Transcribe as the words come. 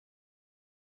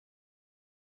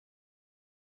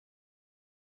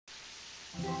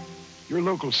Your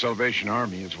local Salvation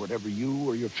Army is whatever you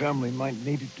or your family might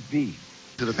need it to be.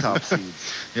 To the top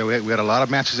seeds. Yeah, we had a lot of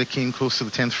matches that came close to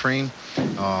the 10th frame.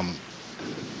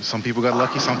 Some people got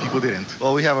lucky, some people didn't.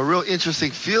 Well, we have a real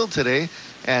interesting field today,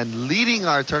 and leading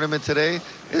our tournament today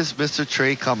is Mr.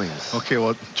 Trey Cummings. Okay,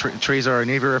 well, Trey's our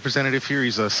Navy representative here.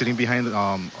 He's sitting behind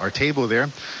our table there.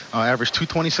 Averaged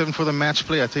 227 for the match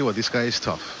play. I tell you what, this guy is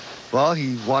tough. Well,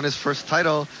 he won his first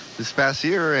title this past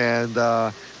year, and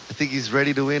I think he's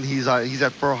ready to win. He's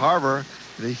at Pearl Harbor.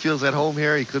 He feels at home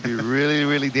here. He could be really,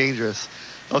 really dangerous.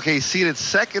 Okay, seated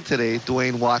second today,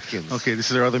 Dwayne Watkins. Okay,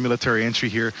 this is our other military entry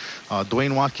here.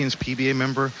 Dwayne Watkins, PBA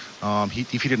member. He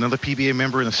defeated another PBA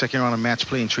member in the second round of match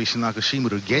play in Tracy Nakashima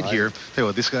to get here. Tell you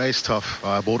what, this guy is tough.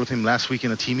 I bowled with him last week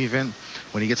in a team event.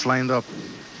 When he gets lined up,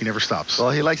 he never stops.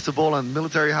 Well, he likes to bowl on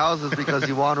military houses because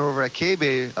he won over at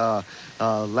K-Bay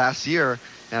last year.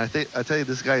 And I tell you,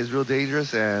 this guy is real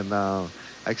dangerous, and I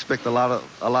expect a lot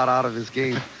out of his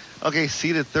game. Okay,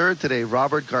 seated third today,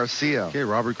 Robert Garcia. Okay,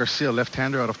 Robert Garcia,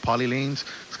 left-hander out of Poly Lanes.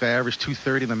 This guy averaged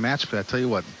 230 in the match, but I tell you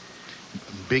what,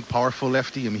 big, powerful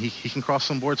lefty. I mean, he can cross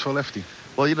some boards for a lefty.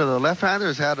 Well, you know, the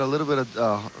left-handers had a little bit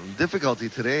of difficulty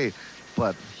today,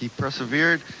 but he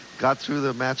persevered, got through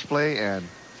the match play, and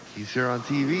he's here on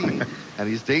TV, and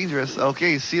he's dangerous.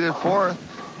 Okay, seated fourth,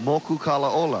 Moku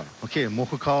Kalaola. Okay,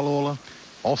 Moku Kalaola.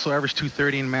 Also averaged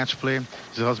 230 in match play.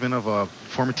 He's the husband of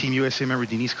former Team USA member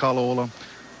Denise Kalaola.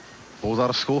 Bowls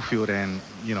out of Schofield, and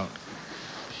you know,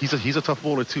 he's a tough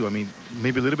bowler too. I mean,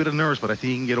 maybe a little bit of nerves, but I think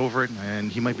he can get over it,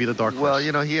 and he might be the dark horse. Well,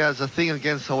 you know, he has a thing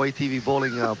against Hawaii TV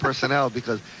bowling personnel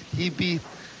because he beat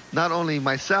not only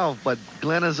myself but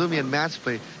Glenn Azumi in match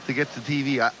play to get to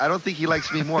TV. I don't think he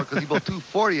likes me more because he bowled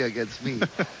 240 against me.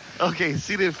 Okay,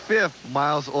 seated fifth,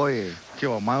 Miles Oye. Okay,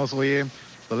 well, Miles Oye,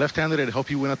 the left-hander that helped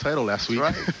you win a title last week.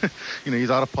 Right. You know, he's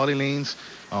out of Poly Lanes.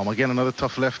 Again, another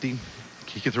tough lefty.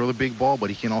 He can throw the big ball, but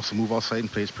he can also move outside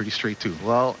and plays pretty straight too.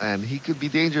 Well, and he could be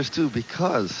dangerous too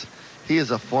because he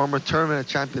is a former Tournament of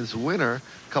Champions winner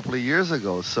a couple of years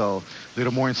ago. So a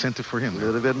little more incentive for him. A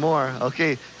little bit more.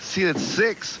 Okay, seated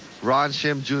sixth, Ron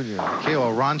Shim Jr. Okay,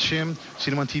 well, Ron Shim,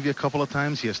 seen him on TV a couple of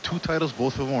times. He has 2 titles.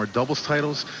 Both of them are doubles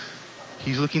titles.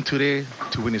 He's looking today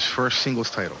to win his first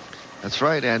singles title. That's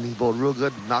right, and he bowled real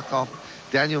good, knock off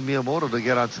Daniel Miyamoto to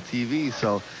get onto TV.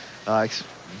 So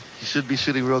he should be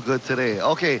shooting real good today.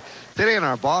 Okay, today in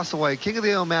our Boss Hawaii King of the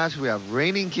Hill match, we have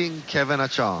reigning king Kevin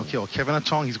Achong. Okay, well, Kevin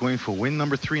Achong, he's going for win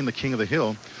number 3 in the King of the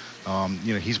Hill.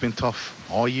 You know, he's been tough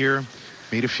all year,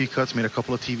 made a few cuts, made a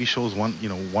couple of TV shows,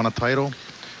 won a title.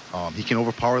 He can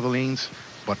overpower the lanes,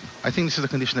 but I think this is the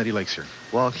condition that he likes here.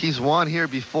 Well, he's won here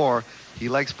before. He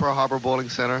likes Pearl Harbor Bowling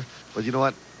Center, but you know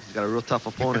what? He's got a real tough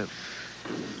opponent.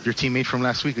 Your teammate from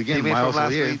last week again, teammate Miles from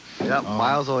last Oye. week. Yep,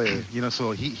 Miles Oye. You know,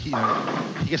 so he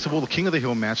gets to bowl the King of the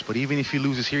Hill match, but even if he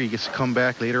loses here, he gets to come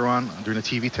back later on during the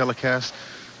TV telecast,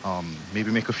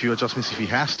 maybe make a few adjustments if he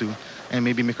has to, and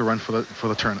maybe make a run for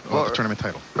the tournament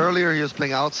title. Earlier, he was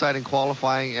playing outside in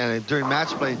qualifying, and during match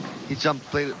play, he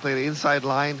played the inside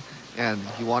line, and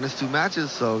he won his 2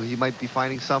 matches, so he might be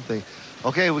finding something.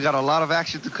 Okay, we got a lot of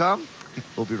action to come.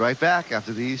 We'll be right back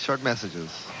after these short messages.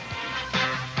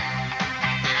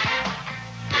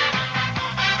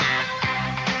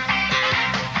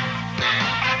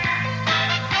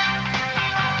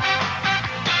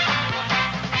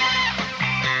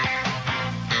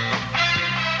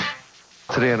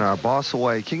 Today in our Boss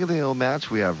Hawaii King of the Hill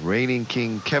match, we have reigning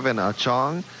king Kevin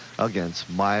Achong against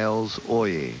Miles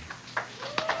Oye.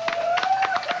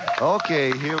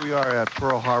 Okay, here we are at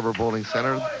Pearl Harbor Bowling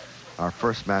Center. Our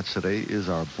first match today is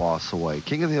our Boss Hawaii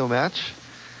King of the Hill match.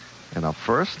 And up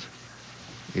first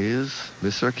is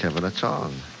Mr. Kevin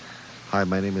Achong. Hi,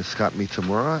 my name is Scott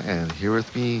Mitamura, and here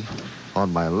with me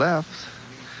on my left,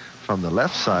 from the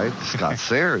left side, Scott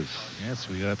Sayers. Yes,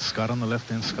 we got Scott on the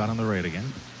left and Scott on the right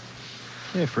again.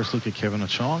 Okay, first look at Kevin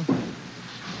Achong.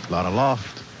 A lot of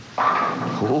loft.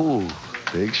 Oh,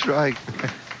 big strike.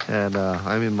 And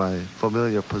I'm in my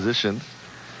familiar position.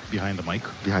 Behind the mic.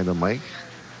 Behind the mic.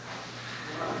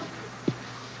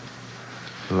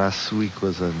 Last week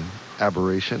was an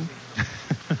aberration.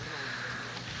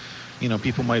 You know,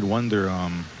 people might wonder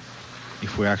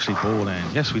if we actually bowl.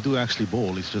 And yes, we do actually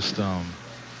bowl. It's just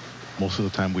most of the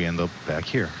time we end up back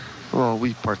here. Well,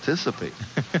 we participate.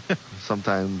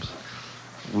 Sometimes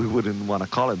we wouldn't want to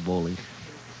call it bowling.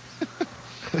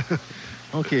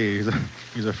 Okay,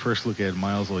 here's our first look at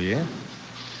Miles Oye.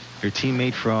 Your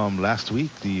teammate from last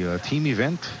week, the team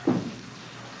event.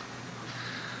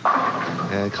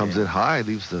 And it comes in high,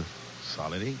 leaves the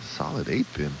solid 8. Solid 8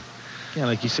 pin. Yeah,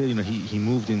 like you said, you know, he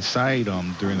moved inside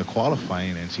during the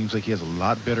qualifying, and it seems like he has a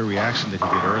lot better reaction than he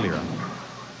did earlier.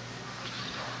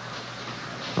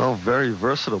 Oh, very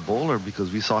versatile bowler,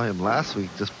 because we saw him last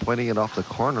week just pointing it off the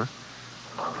corner.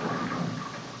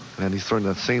 And he's throwing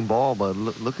that same ball, but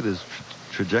look at his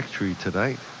trajectory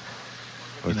tonight.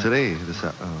 Or today.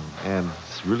 And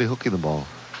he's really hooking the ball.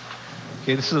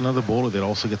 Okay, this is another bowler that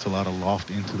also gets a lot of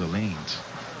loft into the lanes.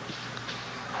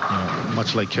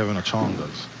 Much like Kevin Achong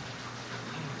does.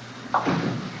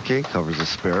 Okay, covers a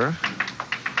spare.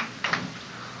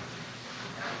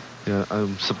 Yeah,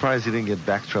 I'm surprised he didn't get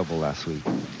back trouble last week.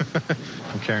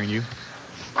 I'm carrying you.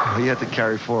 He had to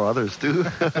carry 4 others, too.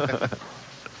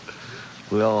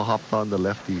 We all hopped on the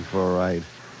lefty for a ride.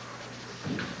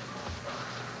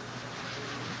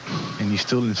 And you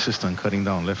still insist on cutting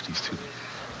down lefties, too.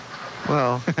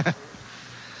 Well,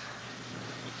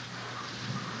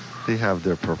 they have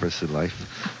their purpose in life.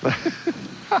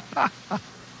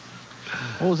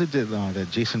 What was it that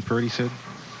Jason Purdy said?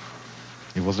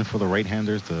 It wasn't for the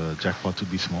right-handers, the jackpot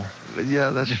would be small.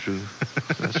 Yeah, that's true.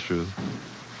 That's true.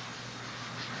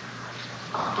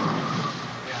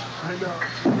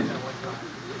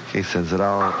 Okay, sends it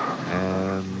out,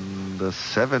 and the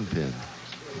 7-pin.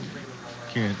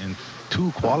 Okay, and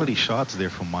 2 quality shots there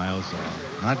from Miles.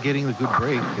 Not getting the good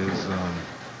break. His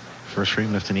first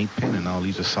frame left an 8-pin, and now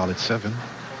leaves a solid 7.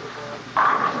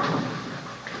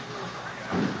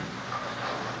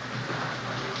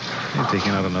 And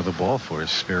taking out another ball for his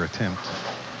spare attempt.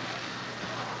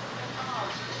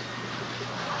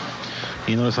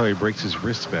 You notice how he breaks his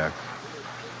wrists back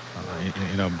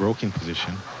in a broken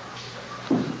position.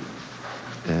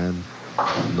 And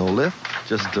no lift,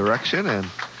 just direction, and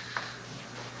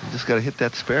you just got to hit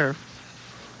that spare.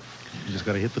 You just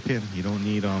got to hit the pin. You don't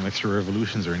need extra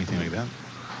revolutions or anything like that.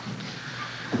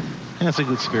 And that's a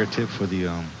good spare tip for the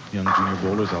young junior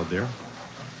bowlers out there.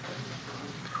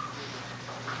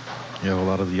 You have a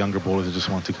lot of the younger bowlers that just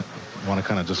want to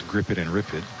kind of just grip it and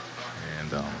rip it.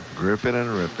 And grip it and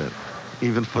rip it,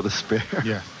 even for the spare.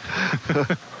 Yeah.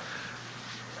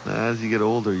 As you get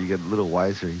older, you get a little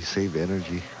wiser. You save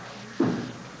energy.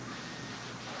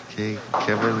 Okay,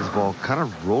 Kevin's ball kind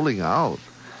of rolling out.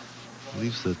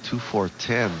 Leaves the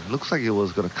 2-4-10. Looks like it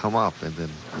was going to come up and then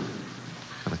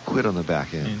kind of quit on the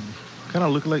back end. And kind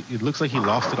of looks like he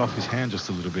lost it off his hand just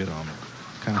a little bit.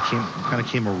 Kind of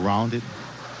came around it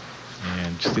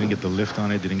and just didn't get the lift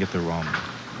on it. Didn't get the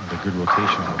good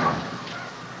rotation on the ball.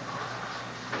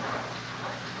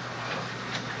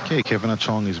 Okay, Kevin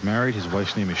Achong is married. His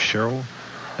wife's name is Cheryl.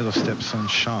 Has a stepson,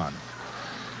 Sean.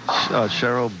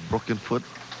 Cheryl Broken Foot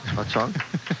Achong.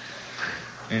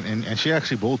 and she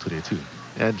actually bowled today, too.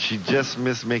 And she just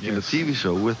missed making the TV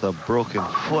show with a broken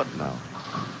foot now.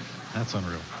 That's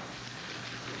unreal.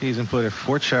 He's employed at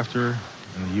Fort Shafter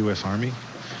in the U.S. Army.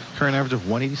 Current average of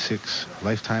 186.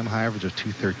 Lifetime high average of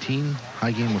 213.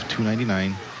 High game of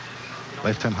 299.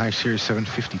 Lifetime high series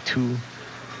 752.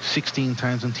 16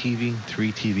 times on TV,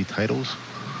 3 TV titles.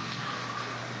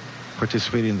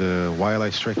 Participated in the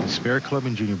Wildlife Strike and Spare Club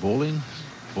in junior bowling.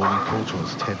 Bowling coach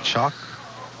was Ted Chalk.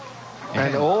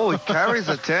 And he carries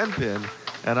a 10-pin.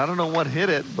 And I don't know what hit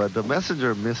it, but the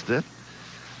messenger missed it.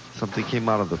 Something came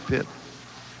out of the pit.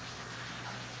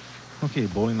 Okay,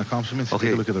 bowling accomplishments. Okay.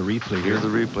 Take a look at the replay here. Here's the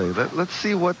replay. Let's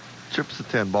see what trips the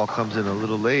 10. Ball comes in a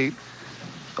little late.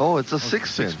 Oh, it's a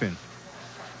 6-pin. 6-pin.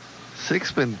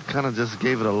 6-pin kind of just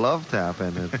gave it a love tap,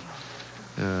 and it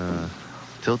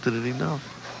tilted it enough.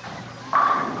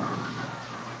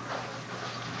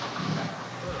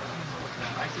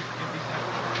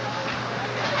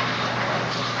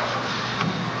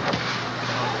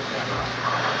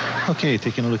 Okay,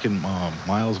 taking a look at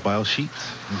Miles' bio sheet.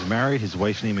 He's married. His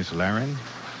wife's name is Laren.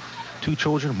 2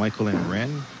 children, Michael and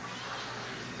Ren.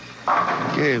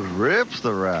 Okay, rips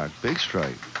the rack. Big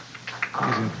strike.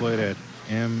 He's employed at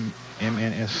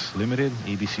MNS Limited,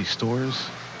 ABC Stores.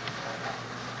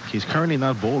 He's currently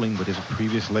not bowling, but has a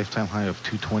previous lifetime high of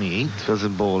 228.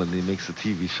 Doesn't bowl, and he makes a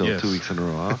TV show 2 weeks in a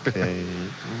row. Okay.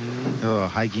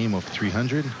 High game of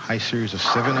 300. High series of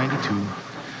 792.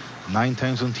 9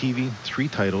 times on TV, 3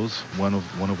 titles, one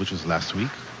of which was last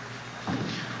week.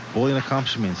 Bowling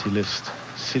accomplishments, he lists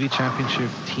city championship,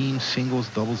 team, singles,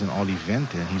 doubles, and all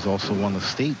event, and he's also won the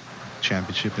state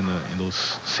championship in those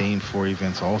same 4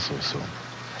 events also. So,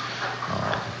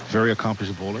 very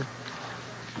accomplished bowler.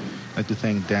 I'd like to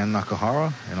thank Dan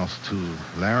Nakahara and also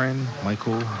to Laren,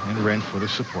 Michael, and Ren for their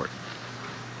support.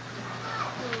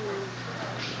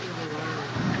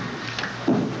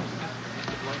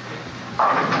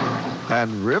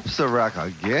 And rips the rack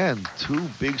again. 2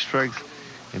 big strikes,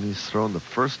 and he's thrown the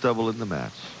first double in the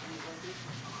match.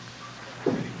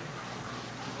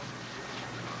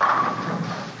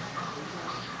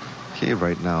 Okay,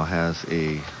 right now has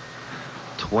a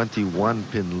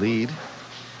 21-pin lead.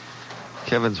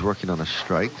 Kevin's working on a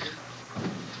strike.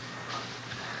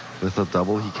 With a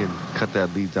double, he can cut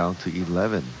that lead down to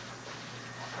 11.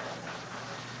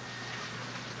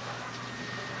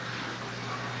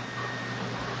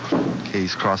 Okay,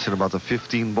 he's crossing about the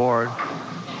 15 board.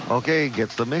 Okay,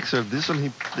 gets the mixer. This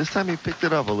time he picked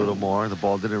it up a little more. The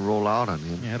ball didn't roll out on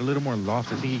him. He had a little more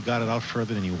loft. I think he got it out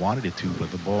further than he wanted it to,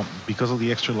 but the ball, because of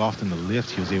the extra loft in the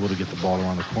lift, he was able to get the ball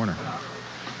around the corner.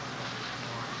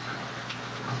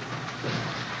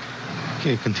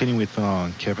 Okay, continuing with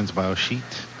Kevin's bio sheet.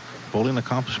 Bowling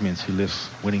accomplishments, he lists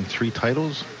winning 3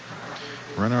 titles,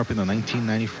 runner-up in the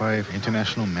 1995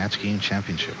 International Match Game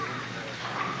Championship.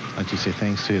 I'd like to say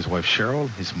thanks to his wife Cheryl,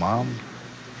 his mom,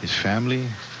 his family,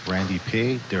 Randy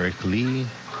Pay, Derek Lee,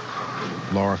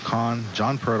 Laura Kahn,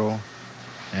 John Pertle,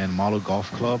 and Malo Golf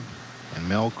Club, and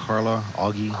Mel, Carla,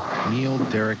 Augie, Neil,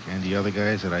 Derek, and the other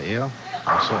guys at AEA,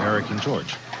 also Eric and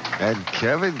George. And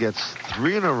Kevin gets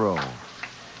 3 in a row.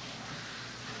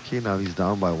 Okay, now he's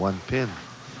down by 1 pin.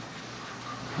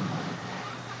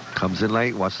 Comes in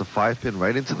late, watch the 5 pin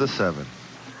right into the 7.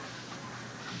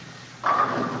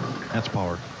 That's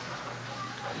power.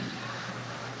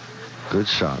 Good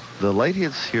shot. The light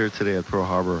hits here today at Pearl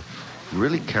Harbor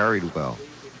really carried well.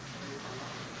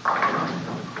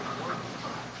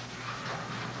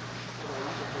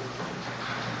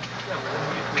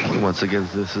 Once again,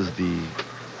 this is the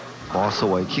Boss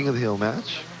Away King of the Hill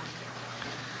match.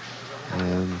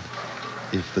 And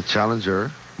if the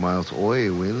challenger, Miles Oye,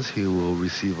 wins, he will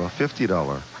receive a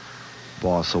 $50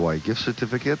 Boss Away gift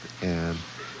certificate. And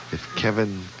if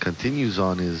Kevin continues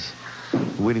on his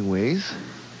winning ways,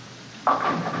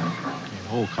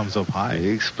 Oh, comes up high.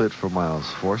 big split for Miles,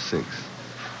 4-6.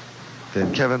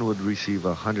 Then Kevin would receive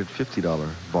a $150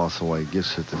 Boss Away gift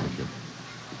certificate.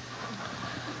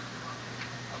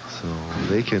 So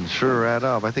they can sure add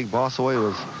up. I think Boss Away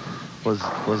was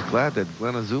glad that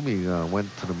Glenn Azumi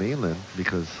went to the mainland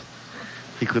because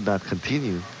he could not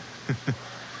continue.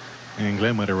 And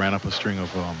Glenn might have ran up a string of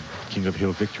King of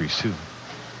Hill victories too.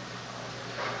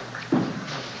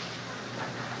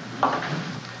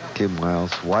 Okay,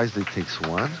 Miles wisely takes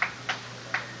 1.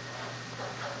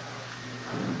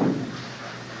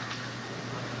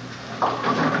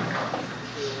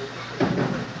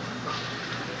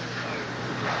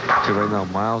 Okay, right now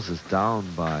Miles is down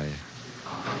by,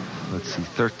 let's see,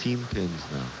 13 pins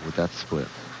now with that split.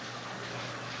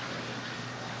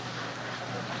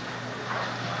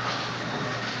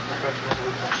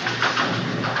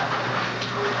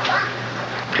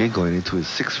 Okay, going into his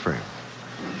 6th frame.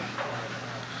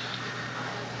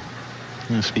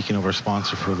 Speaking of our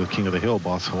sponsor for the King of the Hill,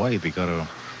 Boss Hawaii, they got a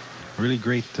really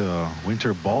great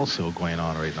winter ball sale going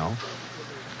on right now.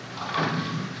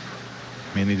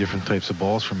 Many different types of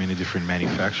balls from many different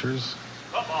manufacturers.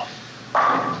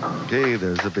 Okay,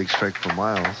 there's a big strike for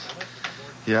Miles.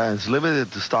 Yeah, it's limited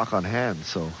to stock on hand,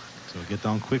 so get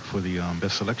down quick for the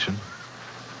best selection.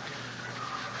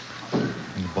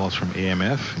 And the balls from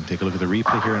AMF. And take a look at the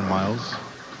replay here in Miles.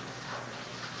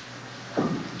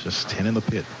 Just 10 in the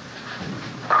pit.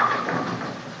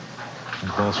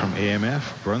 And balls from AMF,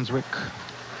 Brunswick,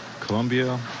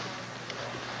 Columbia,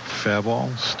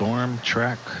 Faball, Storm,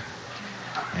 Track,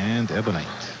 and Ebonite.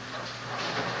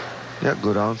 yeah,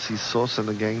 go down, see Sauce and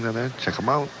the gang down there. Check them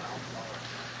out.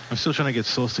 I'm still trying to get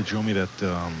Sauce to draw me that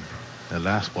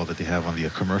last ball that they have on the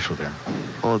commercial there.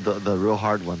 Oh, the real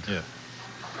hard one. Yeah.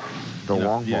 The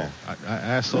long ball. Yeah, I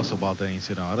asked Sauce about that and he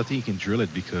said, I don't think you can drill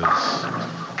it because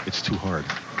it's too hard.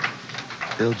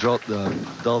 It'll draw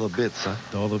dull the bits, huh?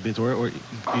 All the bits, or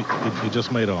it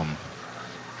just might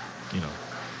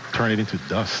turn it into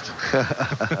dust.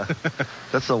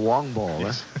 That's a Wong ball,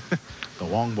 Yes. huh? The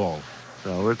Wong ball.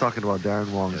 No, we're talking about Darren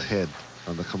Wong's Yes. head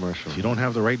on the commercial. If you don't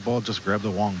have the right ball, just grab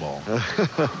the Wong ball.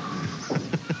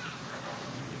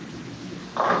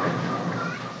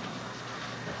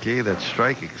 Okay, that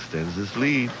strike extends his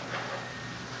lead.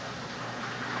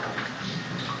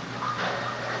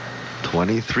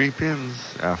 23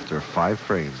 pins after 5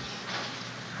 frames.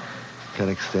 Can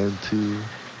extend to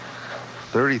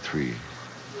 33.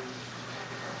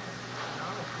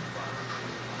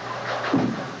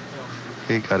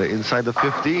 He got it inside the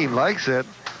 15. Likes it.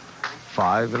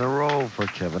 5 in a row for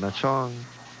Kevin Achong.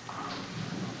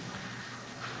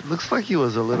 Looks like he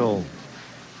was a little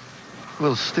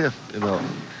stiff in the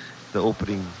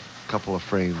opening couple of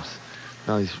frames.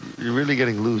 Now he's really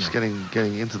getting loose, getting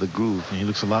into the groove. And he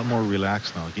looks a lot more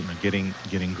relaxed now, getting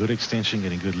good extension,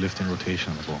 getting good lift and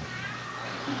rotation on the ball.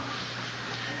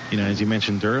 As you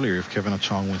mentioned earlier, if Kevin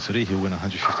Achong wins today, he'll win a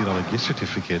 $150 gift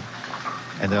certificate,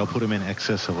 and that'll put him in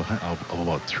excess of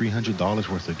about $300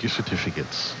 worth of gift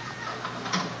certificates.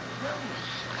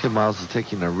 Okay, Miles is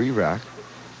taking a re-rack.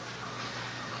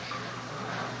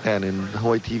 And in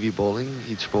Hawaii TV bowling,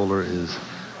 each bowler is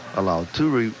allowed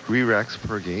 2 re-racks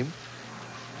per game.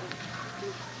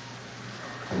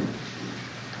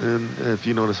 And if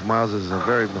you notice, Miles is a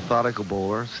very methodical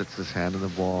bowler, sets his hand in the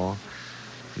ball.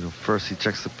 First he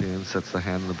checks the pin, sets the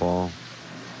hand in the ball.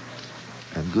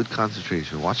 And good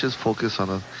concentration. Watch his focus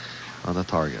on the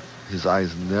target. His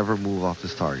eyes never move off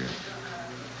his target.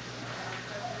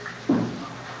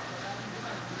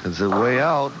 As the way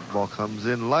out, ball comes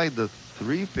in light. The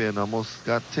 3-pin almost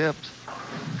got tipped.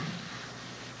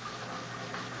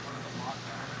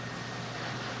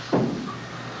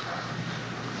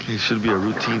 It should be a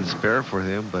routine spare for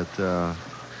him, but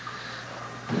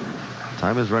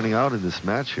time is running out in this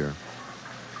match here.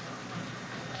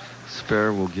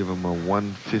 Spare will give him a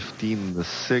 115 in the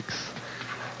 6th,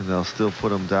 and they'll still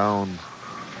put him down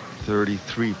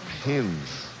 33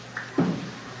 pins.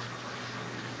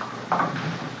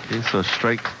 Okay, so a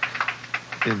strike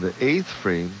in the 8th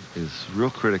frame is real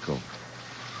critical.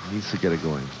 He needs to get it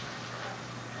going.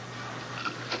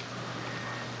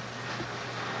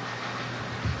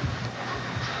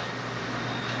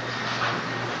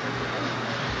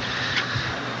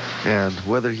 And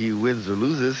whether he wins or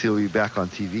loses, he'll be back on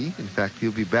TV. In fact,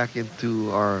 he'll be back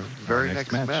into our very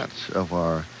next match of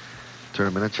our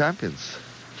Tournament of Champions,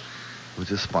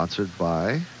 which is sponsored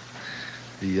by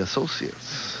the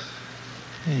Associates.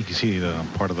 Yeah, you can see the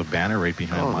part of the banner right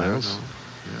behind Miles.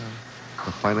 Yeah.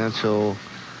 The financial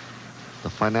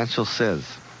says.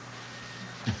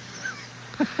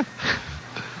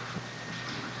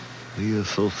 The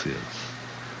Associates.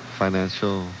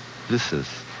 Financial, this is.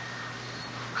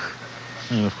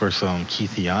 And of course,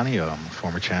 Keith Iani,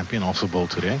 former champion, also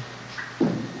bowled today.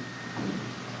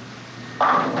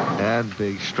 And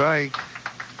big strike.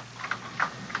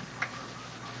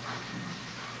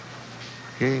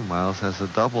 Okay, Miles has a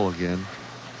double again.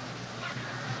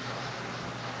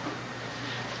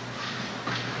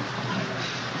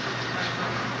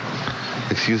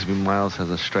 Excuse me, Miles has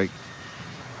a strike,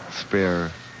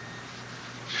 spare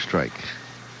strike.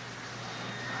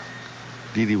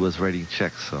 Didi was writing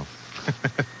checks, so.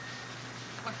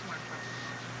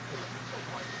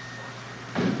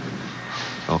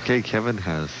 Okay, Kevin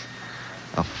has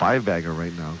a 5-bagger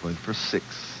right now, going for 6.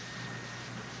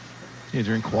 Yeah,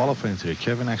 during qualifying today,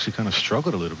 Kevin actually kind of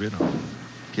struggled a little bit.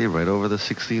 Okay, right over the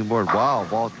 16 board. Wow,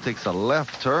 ball takes a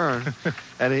left turn,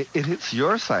 and it hits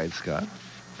your side, Scott.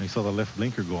 I saw the left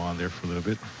blinker go on there for a little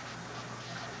bit.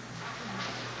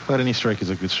 But any strike is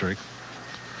a good strike.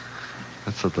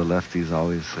 That's what the lefties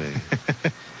always say.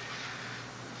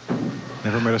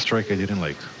 Never met a strike I didn't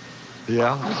like.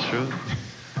 Yeah, that's true.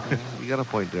 Yeah, you got a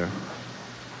point there.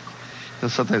 And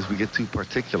sometimes we get too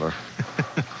particular.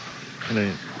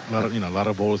 And a lot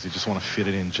of bowlers, they just want to fit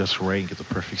it in just right and get the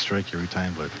perfect strike every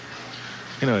time, but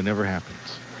it never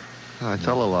happens. I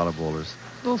tell a lot of bowlers,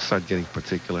 don't start getting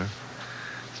particular,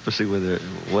 especially when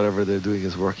whatever they're doing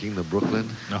is working. The Brooklyn.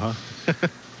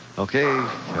 Okay,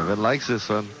 Kevin likes this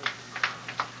one.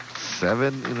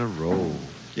 7 in a row.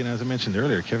 As I mentioned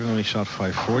earlier, Kevin only shot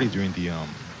 540 during the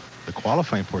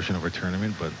qualifying portion of our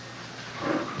tournament, but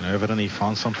evidently he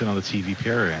found something on the TV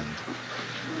pair, and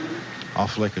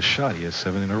off like a shot, he has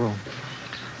 7 in a row.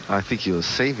 I think he was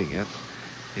saving it,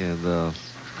 and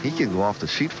he can go off the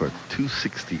sheet for a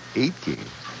 268 game.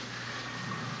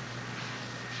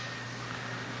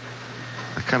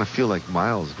 I kind of feel like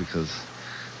Miles, because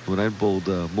when I bowled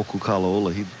Moku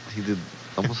Kalaola, he did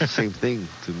almost the same thing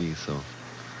to me, so.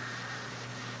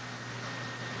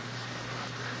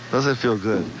 Doesn't feel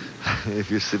good if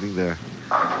you're sitting there.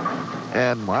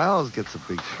 And Miles gets a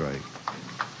big strike.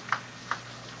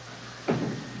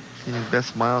 The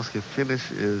best Miles can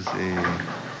finish is a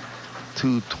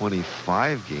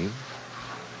 225 game.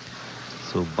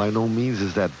 So by no means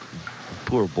is that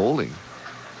poor bowling.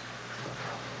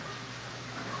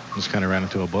 Just kind of ran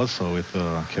into a buzzsaw with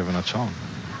Kevin Achong.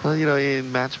 Well,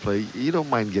 in match play, you don't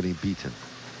mind getting beaten.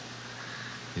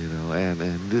 And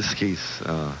in this case,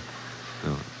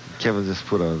 Kevin just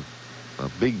put a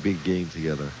big game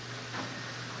together.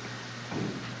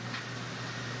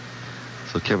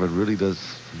 So Kevin really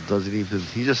doesn't even,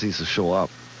 he just needs to show up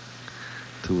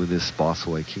to win this Boss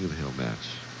Away King of the Hill match.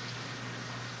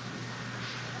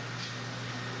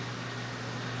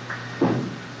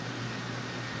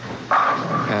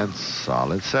 And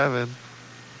solid 7.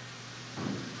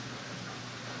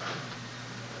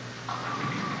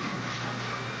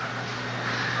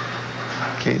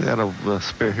 Okay, that'll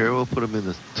spare here. We'll put him in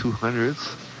the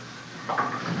 200s.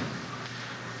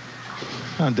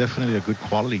 Definitely a good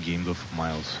quality game, though, for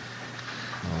Miles.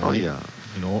 Oh, yeah.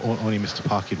 only missed the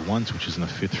pocket once, which is in the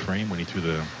 5th frame when he threw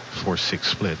the 4-6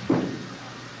 split.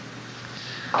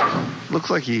 Looks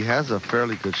like he has a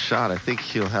fairly good shot. I think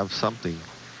he'll have something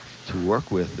to work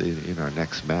with in our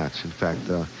next match. In fact,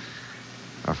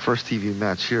 our first TV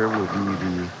match here will be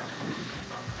the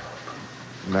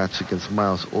match against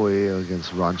Miles Oye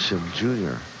against Ron Shim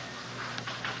Jr.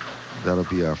 That'll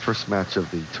be our first match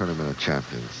of the Tournament of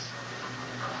Champions.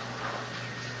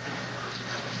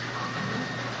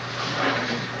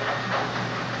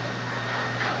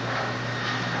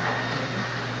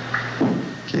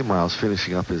 Okay, Miles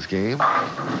finishing up his game.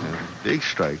 And big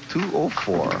strike,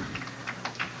 204.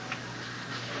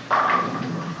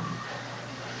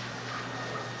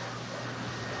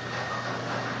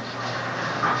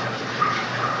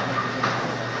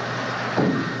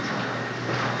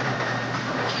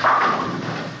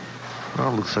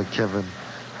 Well, looks like Kevin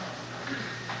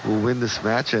will win this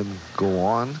match and go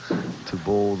on to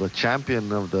bowl the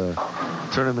champion of the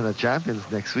Tournament of Champions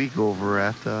next week over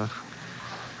at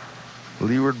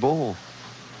Leeward Bowl.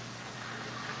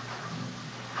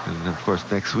 And of course,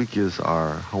 next week is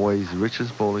our Hawaii's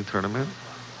richest bowling tournament.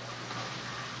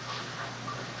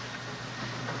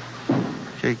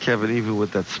 Okay, Kevin, even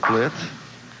with that split,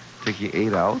 taking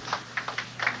 8 out.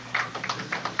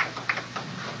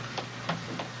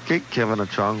 Okay, Kevin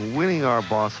Achong winning our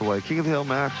Boss Hawaii King of the Hill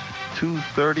match,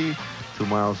 230 to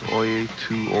Miles Oye,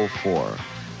 204.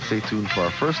 Stay tuned for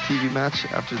our first TV match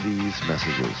after these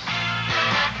messages.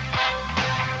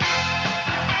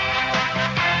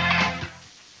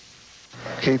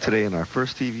 Okay, today in our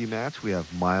first TV match, we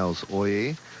have Miles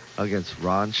Oye against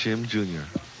Ron Shim Jr.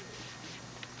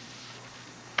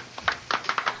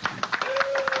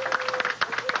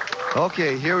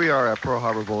 Okay, here we are at Pearl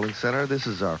Harbor Bowling Center. This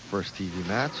is our first TV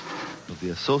match of the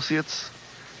Associates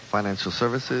Financial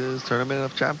Services Tournament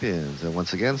of Champions. And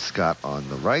once again, Scott on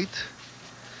the right.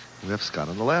 We have Scott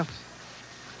on the left.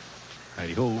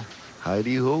 Heidi ho.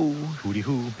 Heidi ho. Hooty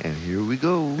hoo. And here we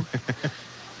go.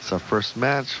 It's our first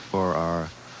match for our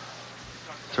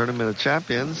Tournament of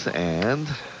Champions, and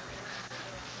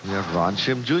we have Ron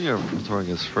Shim Jr. throwing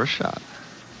his first shot.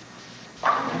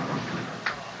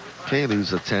 Okay,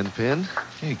 leaves a 10 pin.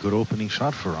 Okay, good opening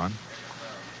shot for Ron.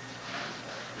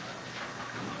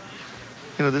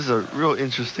 You know, this is a real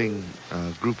interesting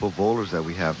group of bowlers that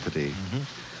we have today.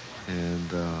 Mm-hmm.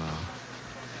 And,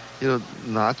 you know,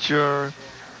 not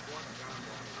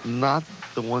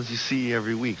the ones you see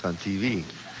every week on TV.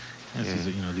 Yes,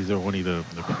 these are only the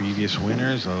previous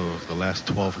winners of the last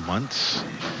 12 months.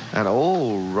 And,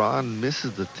 Ron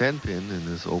misses the 10 pin in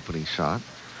his opening shot.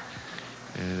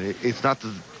 And it's not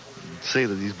to say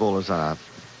that these bowlers are not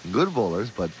good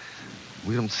bowlers, but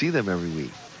we don't see them every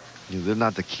week. You know, they're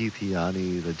not the Keith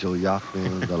Hiani, the Joe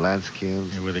Yachman, the Lance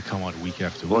Kims. Where they come out week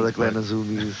after week. Or the Glenn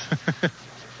Azumis.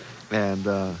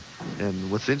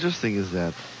 And what's interesting is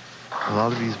that a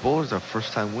lot of these bowlers are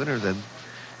first-time winners, and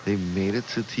they made it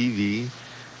to TV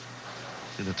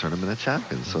in the Tournament of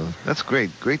Champions. So that's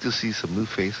great. Great to see some new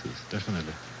faces.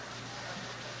 Definitely.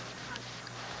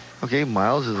 Okay,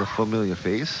 Miles is a familiar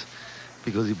face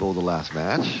because he bowled the last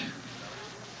match.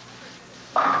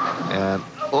 And,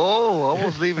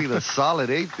 almost leaving a solid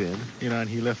 8 pin. You know, and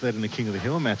he left that in the King of the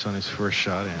Hill match on his first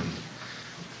shot, and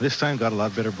this time got a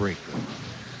lot better break.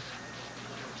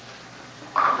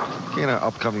 Okay, in our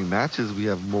upcoming matches, we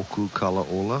have Moku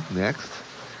Kalaola next.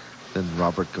 Then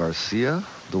Robert Garcia,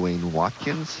 Dwayne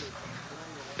Watkins,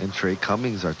 and Trey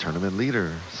Cummings, our tournament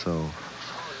leader. So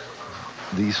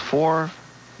these 4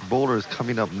 bowlers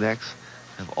coming up next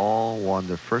have all won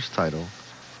their first title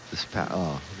this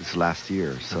last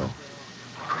year. So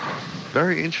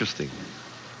very interesting.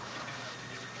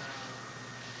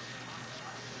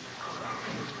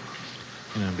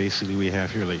 And basically we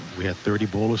have here, we had 30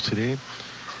 bowlers today.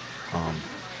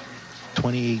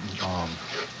 28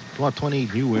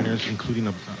 new winners,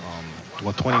 including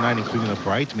 29, including the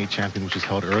bridesmaid champion, which was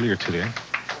held earlier today.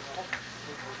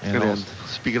 And then,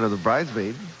 speaking of the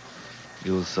bridesmaid,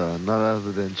 it was none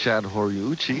other than Chad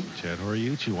Horiuchi. Chad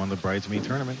Horiuchi won the bridesmaid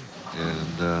tournament.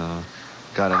 And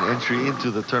got an entry into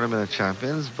the Tournament of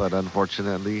Champions, but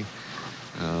unfortunately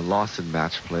lost in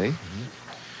match play. Mm-hmm.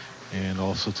 And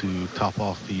also to top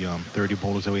off the 30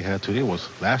 bowlers that we had today was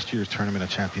last year's Tournament of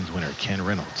Champions winner, Ken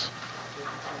Reynolds.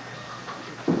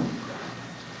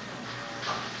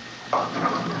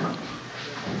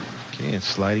 Okay, and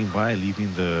sliding by,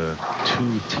 leaving the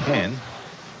 210.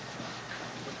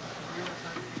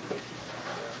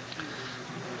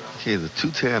 Okay, the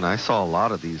 210, I saw a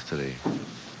lot of these today.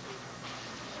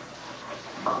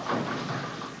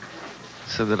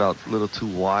 Send it out a little too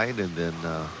wide and then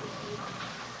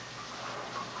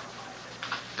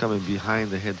coming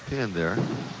behind the head pin there.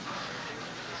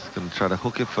 He's going to try to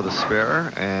hook it for the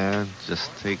spare and just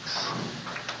takes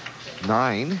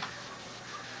 9.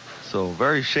 So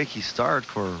very shaky start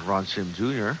for Ron Shim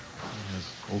Jr.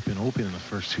 Open in the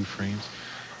first 2 frames.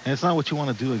 And it's not what you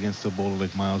want to do against a bowler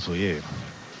like Miles Oye.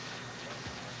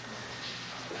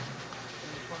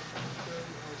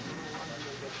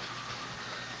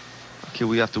 Okay,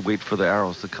 we have to wait for the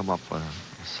arrows to come up a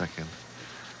second.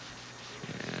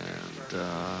 And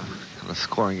kind of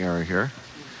scoring error here.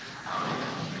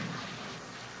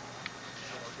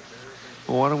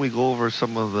 Well, why don't we go over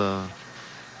some of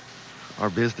our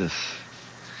business?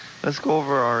 Let's go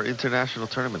over our international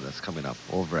tournament that's coming up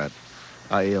over at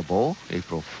IAA Bowl,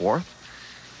 April 4th.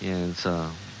 And it's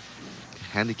a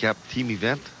handicap team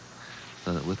event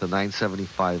with a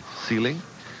 975 ceiling.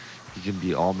 You can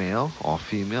be all male, all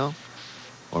female,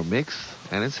 or mixed,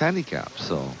 and it's handicapped.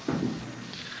 So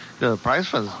the prize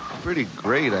fund's pretty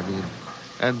great. I mean,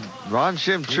 and Ron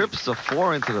Shim trips the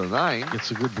 4 into the 9.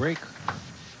 It's a good break.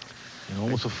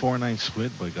 Almost a 4-9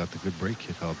 split, but got the good break,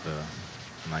 kick out the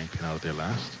 9 pin out there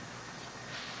last.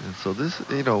 And so this,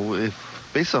 if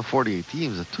based on 48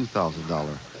 teams, a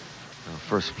 $2,000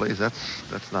 first place,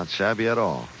 that's not shabby at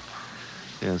all.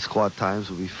 And squad times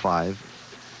will be 5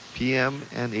 p.m.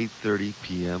 and 8:30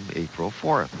 p.m. April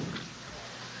 4th.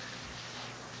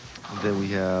 And then we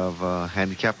have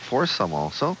handicap foursome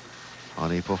also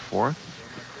on April 4th,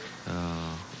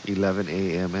 11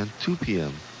 a.m. and 2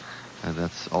 p.m. And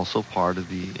that's also part of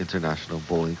the International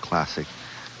Bowling Classic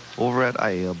over at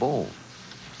IAA Bowl.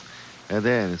 And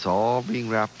then it's all being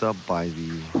wrapped up by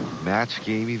the match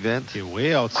game event. Okay,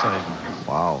 way outside.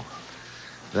 Wow.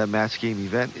 That match game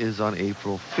event is on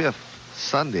April 5th,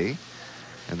 Sunday,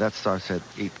 and that starts at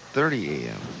 8:30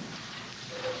 a.m.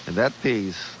 And that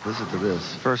pays, listen to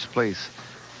this, first place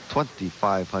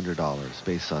 $2,500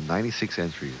 based on 96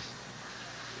 entries.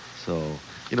 So,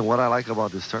 what I like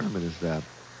about this tournament is that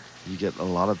you get a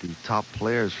lot of the top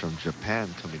players from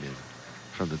Japan coming in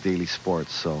from the daily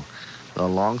sports. So a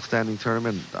long-standing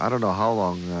tournament. I don't know how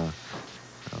long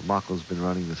Mako's been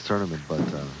running this tournament, but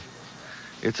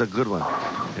it's a good one.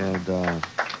 And,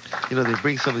 they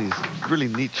bring some of these really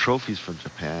neat trophies from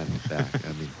Japan back.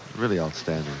 I mean, really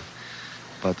outstanding.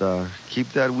 But keep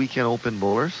that weekend open,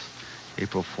 bowlers.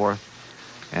 April 4th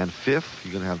and 5th,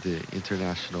 you're going to have the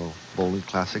International Bowling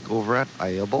Classic over at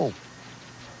IAA Bowl.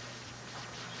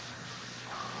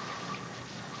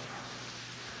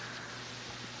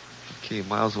 Okay,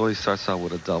 Miles always starts out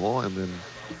with a double and then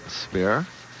a spare.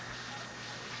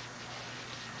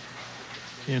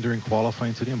 And during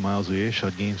qualifying today, Miles Oye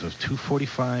shot games of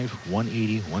 245,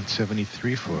 180,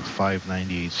 173 for a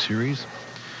 598 series.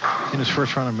 In his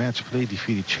first round of match play,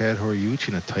 defeated Chad Horiyuchi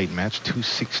in a tight match,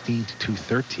 216 to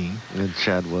 213. And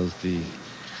Chad was the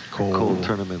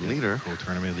co-tournament leader.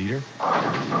 Co-tournament leader.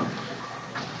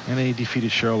 And then he defeated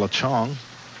Cheryl Chong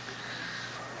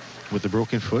with the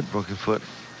broken foot.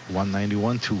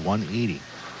 191 to 180.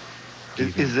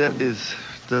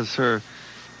 Does her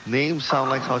name sound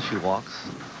like how she walks?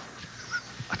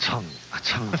 Achong,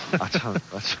 achong, achong,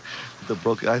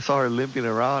 achong. I saw her limping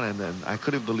around, and then I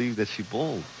couldn't believe that she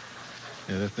bowled.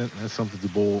 Yeah, that's something to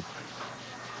bowl.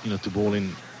 To bowl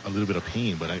in a little bit of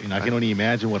pain, but I can only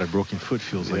imagine what a broken foot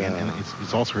feels like, and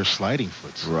it's also her sliding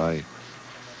foot. So. Right.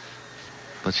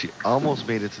 But she almost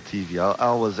made it to TV.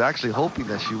 I was actually hoping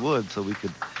that she would, so we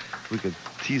could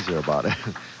tease her about it.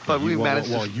 But we managed.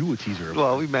 You would tease her.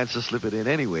 Well, we managed to slip it in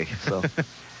anyway. So,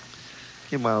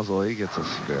 okay, Miles Oye gets a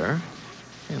spare.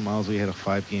 And Miles Oye had a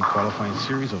 5-game qualifying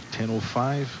series of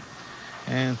 10:05,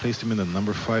 and placed him in the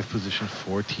number 5 position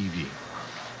for TV.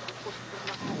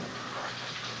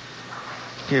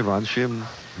 Okay, Ron Shim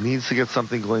needs to get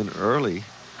something going early.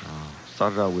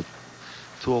 Started out with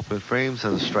 2 open frames,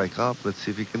 has a strike up. Let's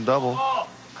see if he can double.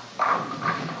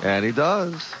 And he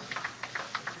does.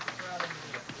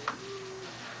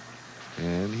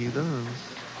 And he does.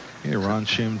 Here, Ron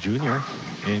Shim Jr.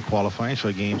 in qualifying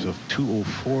shot games of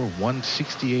 204,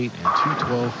 168, and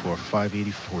 212 for a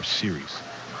 584 series.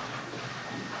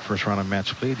 First round of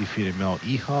match play, defeated Mel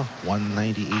Iha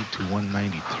 198 to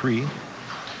 193,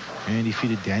 and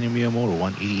defeated Daniel Miyamoto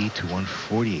 188 to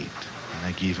 148. And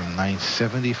that gave him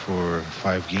 970 for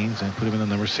 5 games and put him in the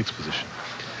number 6 position.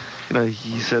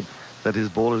 He said that his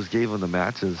bowlers gave him the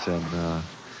matches, and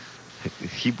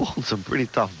he bowled some pretty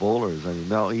tough bowlers. I mean,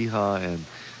 Mel Iha and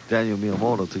Daniel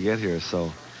Miyamoto to get here.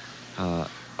 So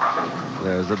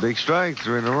there's a big strike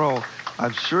 3 in a row.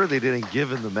 I'm sure they didn't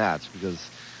give him the match, because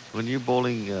when you're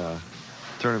bowling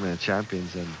tournament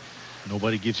champions and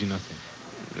nobody gives you nothing,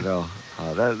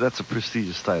 that's a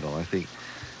prestigious title. I think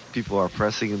people are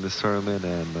pressing in this tournament,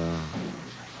 and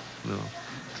You know,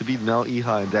 to beat Mel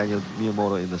Iha and Daniel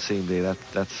Miyamoto in the same day,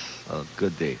 that's a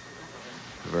good day.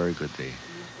 A very good day.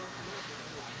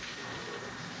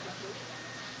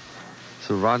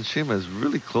 So Ron Shim has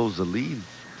really closed the lead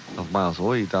of Miles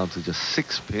Oye down to just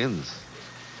 6 pins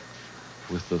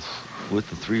with the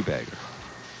 3-bagger.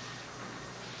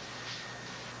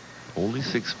 Only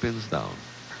 6 pins down.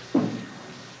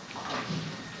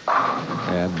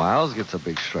 And Miles gets a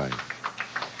big strike.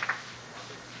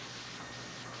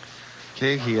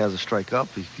 Okay, he has a strike up.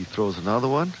 If he throws another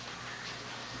one,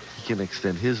 he can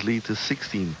extend his lead to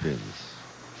 16 pins.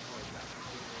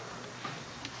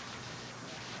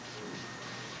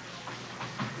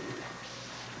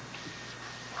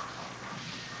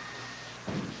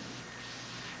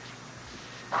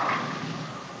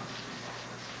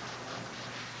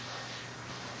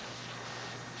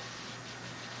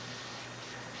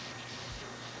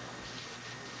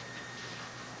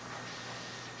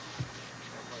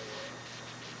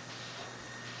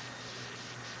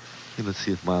 Okay, let's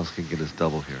see if Miles can get his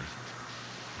double here.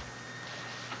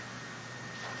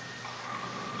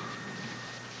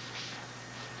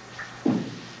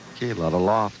 Okay, a lot of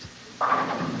loft.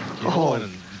 Oh,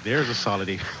 and there's a solid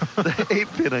 8. The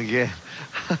 8-pin again.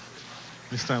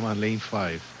 This time on lane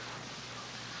 5.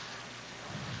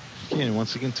 Okay, and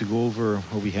once again, to go over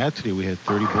what we had today, we had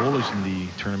 30 bowlers in the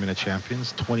Tournament of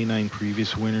Champions, 29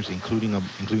 previous winners, including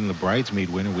the bridesmaid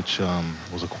winner, which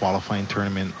was a qualifying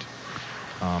tournament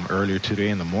earlier today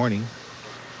in the morning.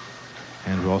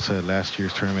 And we also had last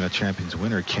year's Tournament of Champions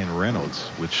winner, Ken Reynolds,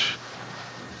 which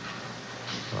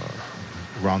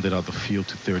rounded out the field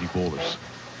to 30 bowlers.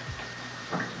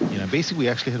 You know, basically we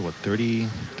actually had,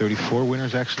 34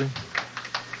 winners actually?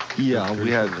 Yeah, we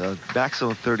had a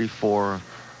maximum of 34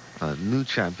 new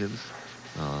champions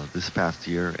this past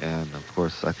year, and of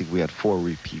course I think we had 4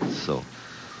 repeats, so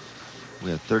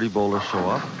we had 30 bowlers show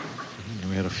up. And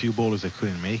we had a few bowlers that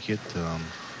couldn't make it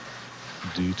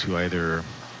due to either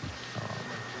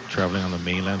traveling on the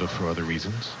mainland or for other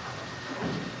reasons.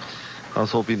 I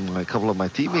was hoping a couple of my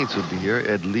teammates would be here,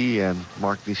 Ed Lee and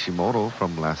Mark Nishimoto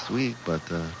from last week, but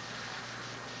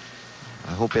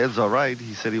I hope Ed's all right.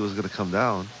 He said he was going to come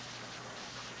down.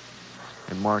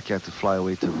 And Mark had to fly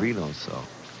away to Reno, so.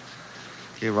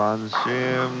 Okay, Ron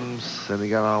Shim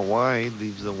sending it out wide,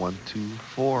 leaves a 1, 2,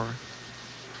 4.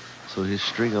 So his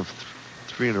string of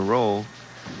 3 in a row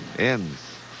ends.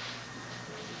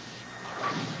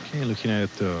 Okay, looking at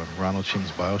Ronald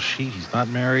Shim's bio sheet, he's not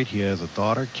married. He has a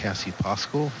daughter, Cassie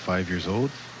Pasco, 5 years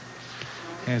old.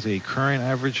 Has a current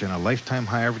average and a lifetime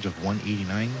high average of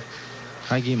 189.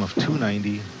 High game of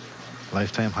 290.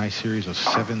 Lifetime high series of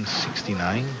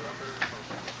 769.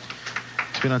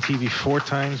 He's been on TV 4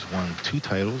 times, won 2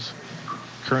 titles.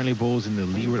 Currently bowls in the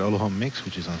Leeward Aloha Mix,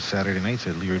 which is on Saturday nights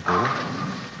at Leeward Bowl.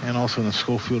 And also in the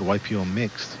Schofield YPO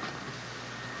Mixed.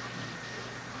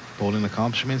 Bowling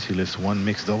accomplishments, he lists 1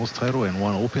 mixed doubles title and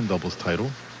 1 open doubles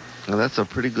title. Now that's a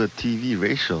pretty good TV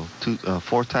ratio.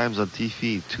 4 times on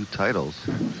TV, 2 titles.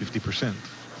 50%.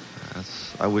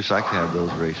 I wish I could have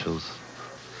those ratios.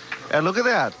 And look at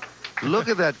that. Look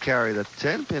at that carry. The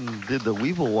 10-pin did the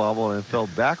weeble wobble and fell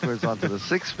backwards onto the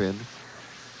 6-pin.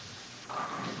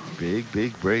 Big,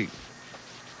 big break.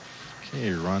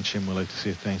 Okay, Ron Shim would like to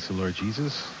say thanks to Lord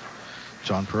Jesus,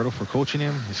 John Perdo for coaching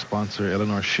him, his sponsor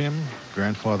Eleanor Shim,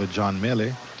 grandfather John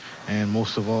Mele, and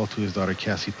most of all to his daughter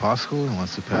Cassie Pasco, and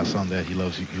wants to pass on that he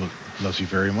loves you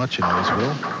very much and always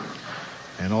will.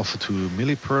 And also to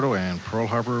Millie Perdo and Pearl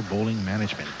Harbor Bowling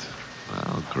Management.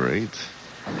 Wow, great.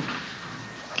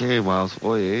 Okay, Miles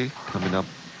Oye coming up.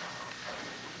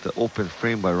 The open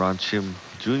frame by Ron Shim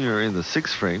Jr. in the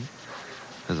 6th frame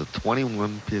has a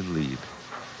 21-pin lead.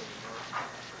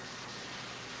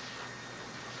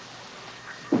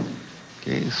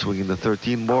 Okay, swinging the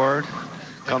 13 board.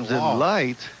 Comes in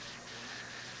light.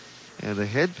 And the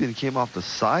head pin came off the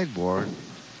sideboard.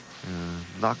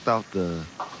 Knocked out the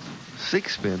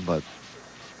 6-pin, but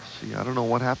see, I don't know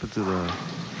what happened to the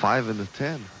 5 and the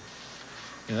 10.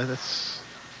 Yeah, it's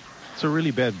a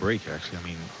really bad break, actually. I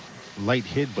mean, light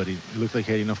hit, but it looked like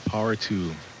he had enough power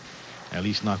to at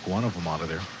least knock one of them out of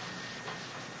there.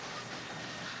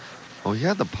 Oh, he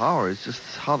had the power. It's just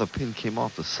how the pin came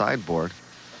off the sideboard.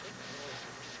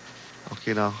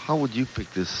 Okay, now, how would you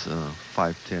pick this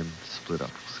 5-10 split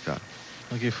up, Scott?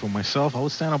 Okay, for myself, I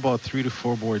would stand about 3 to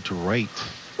 4 board to right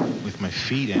with my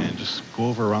feet and just go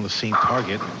over around the same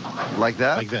target. Like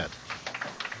that? Like that.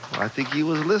 Well, I think he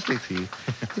was listening to you.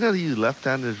 You know, these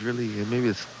left-handers really, maybe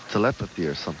it's telepathy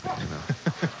or something, you know.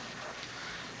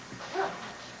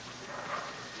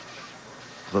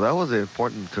 So that was an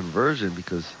important conversion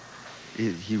because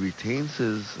he retains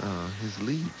his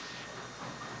lead.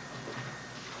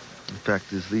 fact,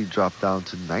 his lead dropped down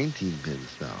to 19 pins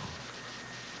now.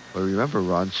 But remember,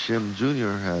 Ron Shim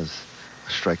Jr. has a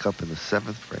strike up in the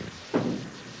 7th frame.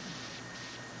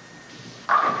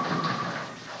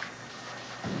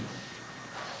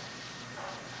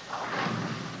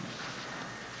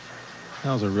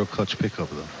 That was a real clutch pickup,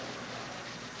 though.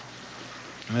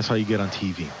 And that's how you get on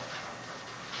TV.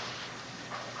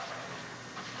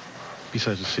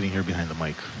 Besides just sitting here behind the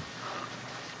mic.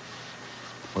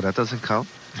 Well, that doesn't count.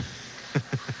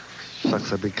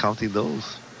 Shucks, I've been counting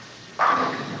those.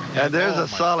 And there's a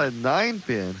solid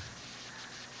 9-pin.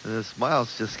 This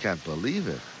Miles just can't believe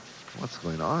it. What's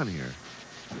going on here?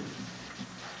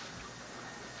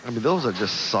 I mean, those are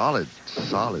just solid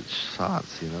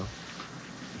shots, you know.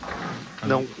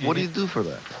 Now, what do you do for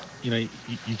that? You know,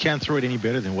 you can't throw it any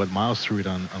better than what Miles threw it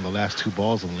on the last 2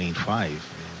 balls on lane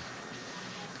 5.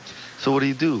 So what do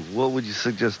you do? What would you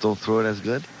suggest? Don't throw it as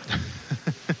good?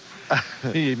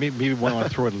 maybe want to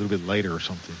throw it a little bit lighter or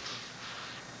something.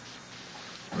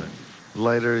 But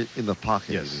lighter in the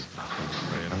pocket. Yes.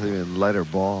 I think a lighter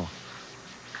ball.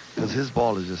 Because his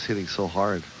ball is just hitting so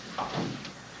hard.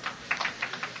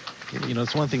 You know,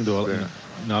 it's one thing, though. You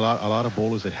know, a lot of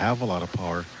bowlers that have a lot of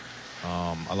power,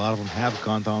 a lot of them have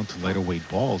gone down to lighter weight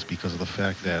balls because of the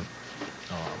fact that,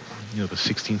 you know, the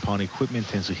 16-pound equipment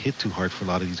tends to hit too hard for a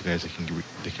lot of these guys that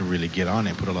can really get on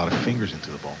and put a lot of fingers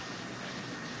into the ball.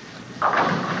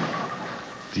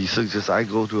 Do you suggest I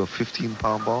go to a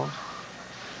 15-pound ball?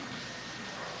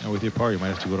 And with your power, you might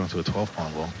have to go down to a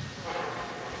 12-pound ball.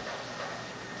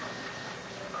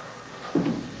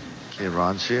 Okay,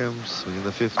 Ron Shim swinging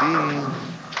the 15.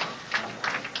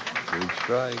 Big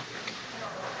strike.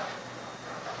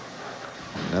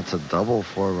 That's a double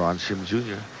for Ron Shim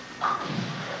Jr.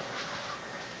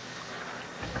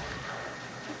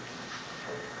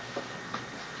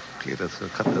 Okay, that's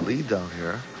going to cut the lead down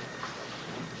here.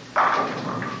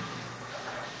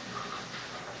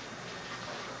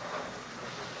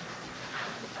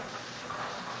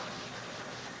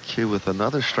 Okay, with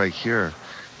another strike here.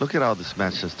 Look at how this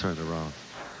match has turned around.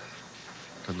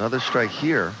 Another strike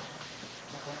here.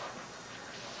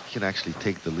 He can actually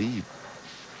take the lead.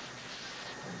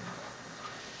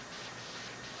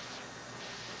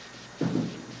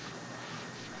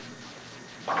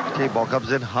 Okay, ball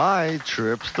comes in high,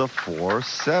 trips the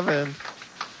 4-7.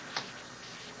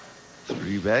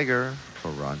 3-bagger for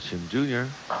Ron Shim Jr.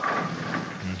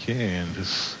 Okay, and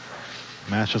this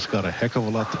match just got a heck of a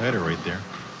lot tighter right there.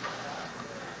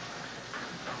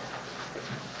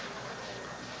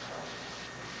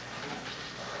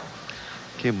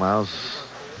 Okay, Miles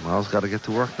got to get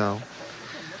to work now.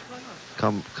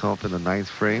 Come up in the 9th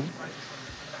frame.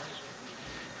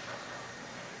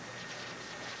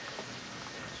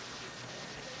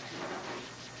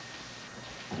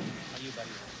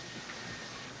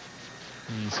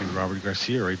 And you see Robert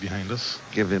Garcia right behind us.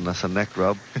 Giving us a neck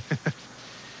rub.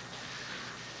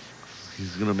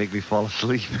 He's going to make me fall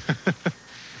asleep.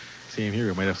 Same here.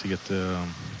 We might have to get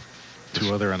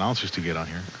 2 other announcers to get on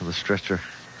here. On the stretcher.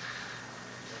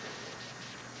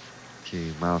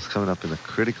 Okay, Miles coming up in a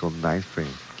critical 9th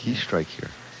frame. Key strike here.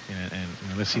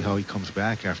 And let's see how he comes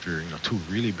back after 2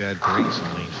 really bad breaks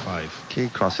on lane 5. Okay,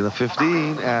 crossing the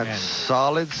 15 and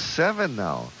solid 7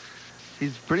 now.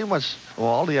 He's pretty much, well,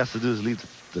 all he has to do is leave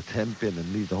the 10 pin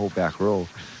and leave the whole back row.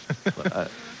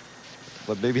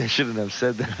 But maybe I shouldn't have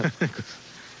said that.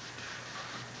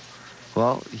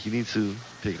 Well, he needs to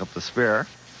pick up the spare.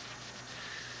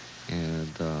 And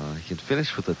he can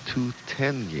finish with a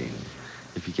 2-10 game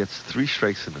if he gets 3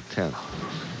 strikes in the 10th.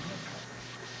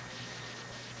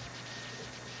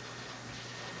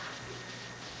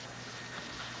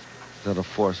 That'll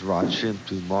force Ron Shim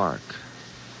to mark.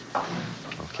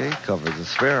 Okay, covers the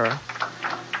spare.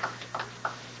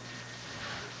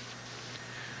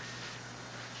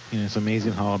 It's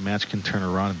amazing how a match can turn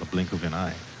around in the blink of an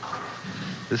eye.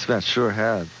 This match sure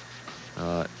had.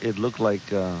 It looked like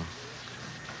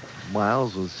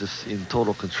Miles was just in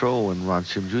total control when Ron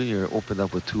Shim Jr. opened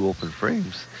up with 2 open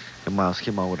frames, and Miles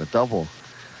came out with a double.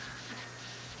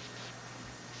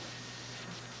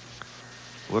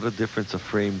 What a difference a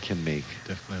frame can make.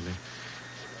 Definitely.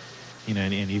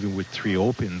 And even with 3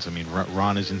 opens, I mean,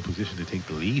 Ron is in position to take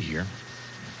the lead here.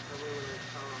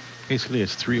 Basically,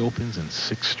 it's 3 opens and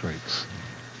 6 strikes.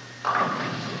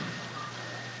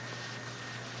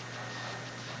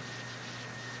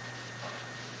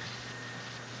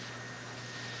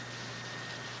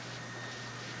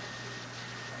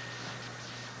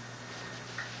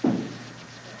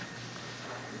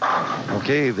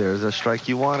 Okay, there's a strike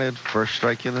you wanted. First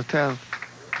strike in the 10th.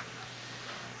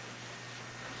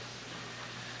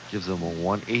 Gives him a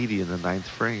 180 in the 9th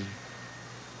frame.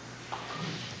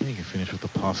 can finish with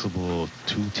a possible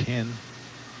 210.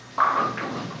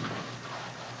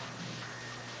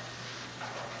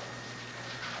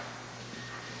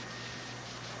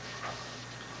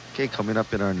 Okay, coming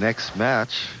up in our next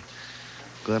match,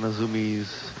 Glenn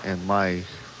Azumi's and my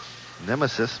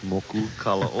nemesis, Moku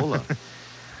Kalaola. I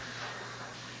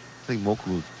think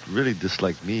Moku really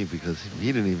disliked me because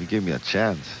he didn't even give me a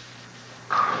chance.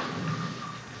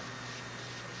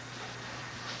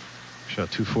 Shot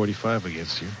 245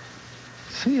 against you.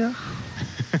 See ya.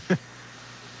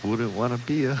 Wouldn't want to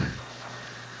be ya.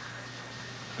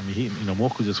 I mean,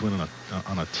 Moku just went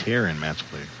on a tear in match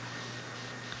play.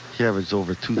 He averaged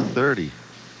over 230.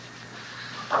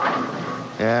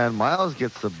 And Miles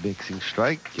gets a mixing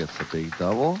strike, gets a big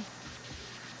double.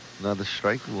 Another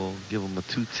strike will give him a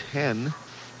 210.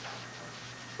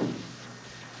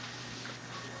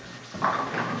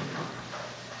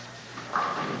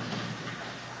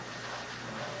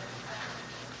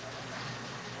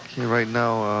 Okay, right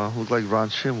now, looks like Ron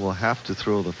Shim will have to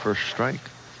throw the first strike.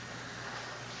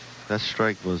 That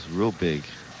strike was real big.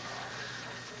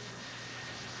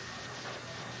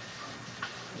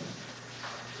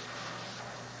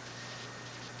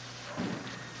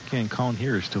 And count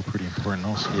here is still pretty important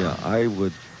also. Yeah, I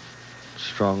would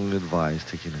strongly advise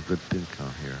taking a good pin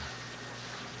count here.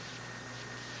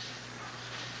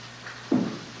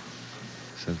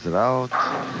 Sends it out.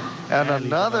 And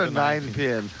another 9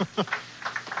 pin.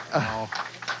 Wow.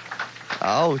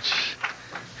 Ouch.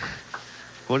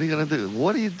 What are you going to do?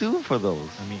 What do you do for those?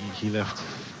 I mean, he left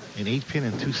an 8 pin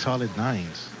and 2 solid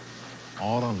 9s.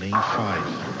 All on lane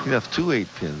 5. You have 2 8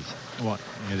 pins. What?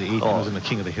 The 8 pin was in the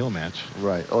King of the Hill match.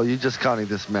 Right. Oh, you're just counting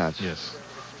this match. Yes.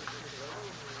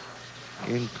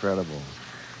 Incredible.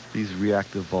 These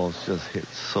reactive balls just hit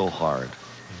so hard.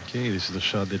 Okay, this is the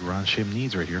shot that Ron Shim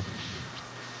needs right here.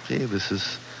 Okay, this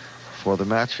is for the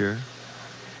match here.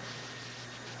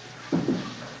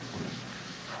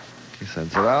 He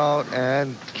sends it out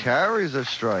and carries a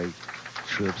strike.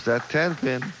 Trips that 10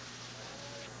 pin.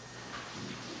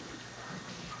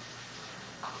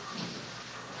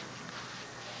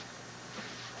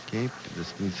 Okay,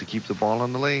 just needs to keep the ball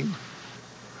on the lane.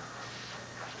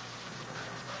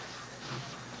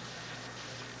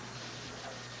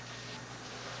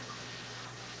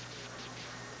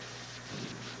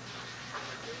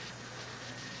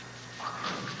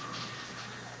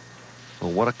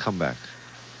 Well, what a comeback.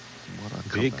 What a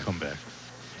Big comeback.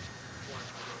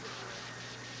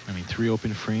 I mean, 3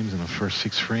 open frames in the first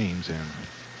 6 frames and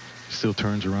still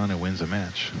turns around and wins the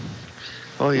match.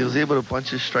 Well, he was able to bunch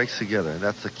his strikes together, and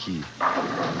that's the key.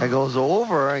 And goes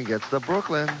over and gets the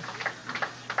Brooklyn.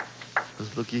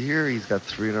 Just looky here, he's got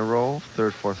 3 in a row,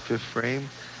 3rd, 4th, 5th frame.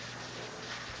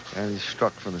 And he's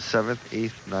struck from the 7th,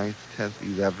 8th, 9th, 10th,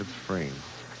 11th frame.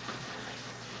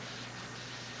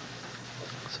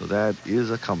 So that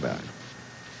is a comeback.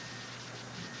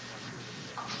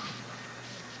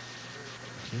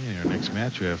 Okay, in our next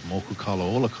match, we have Moku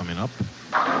Kalaola coming up.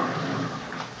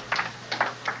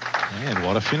 And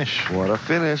what a finish. What a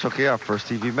finish. Okay, our first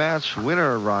TV match.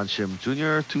 Winner, Ron Shim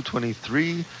Jr.,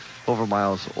 223 over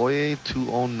Miles Oye,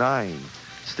 209.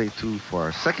 Stay tuned for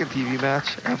our second TV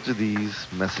match after these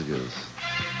messages.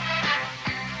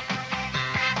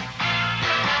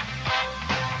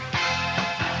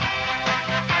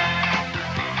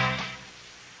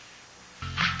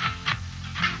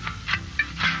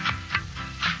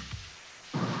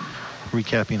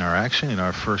 Recapping our action in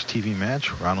our first TV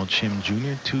match, Ronald Shim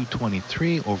Jr.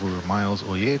 223 over Miles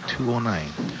Oye 209.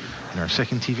 In our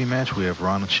second TV match, we have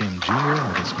Ronald Shim Jr.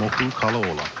 against Moku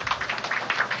Kalaola.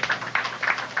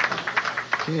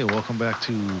 Okay, welcome back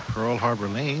to Pearl Harbor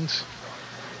Lanes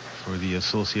for the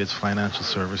Associates Financial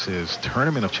Services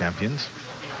Tournament of Champions.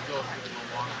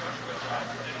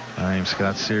 I'm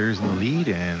Scott Sayers in the lead,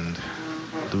 and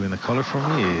doing the color for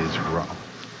me is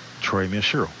Troy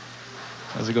Miyashiro.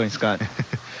 How's it going, Scott?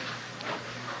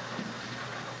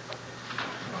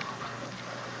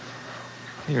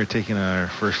 We're taking our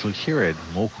first look here at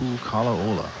Moku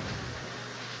Kalaola.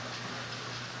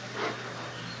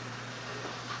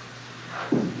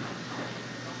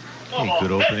 Okay,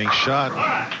 good opening shot.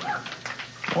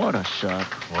 What a shot.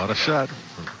 What a shot.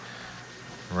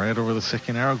 Right over the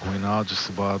second arrow, going out just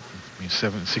about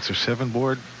 6 or 7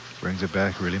 board. Brings it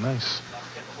back really nice.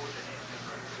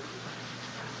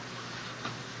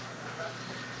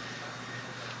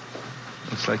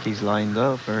 Looks like he's lined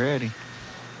up already.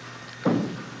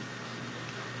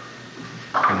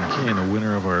 Okay, and the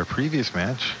winner of our previous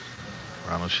match,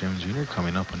 Ronald Shim Jr.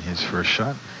 coming up on his first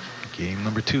shot, game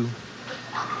number 2.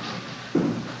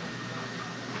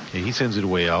 Okay, he sends it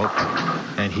way out,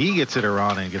 and he gets it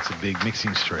around and gets a big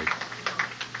mixing strike.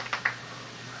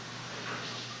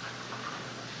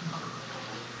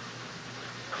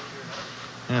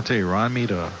 And I tell you, Ron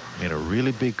made a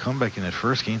really big comeback in that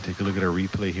first game. Take a look at our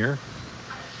replay here.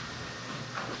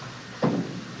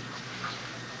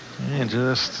 And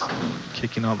just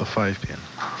kicking out the 5-pin.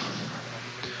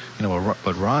 You know,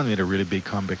 but Ron made a really big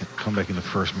comeback in the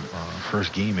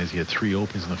first game, as he had 3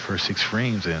 opens in the first 6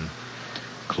 frames and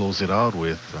closed it out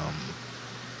with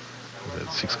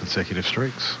 6 consecutive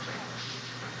strikes.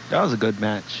 That was a good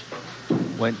match.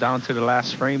 Went down to the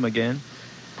last frame again.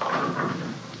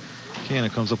 Okay, and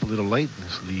it comes up a little light.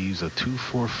 This leaves a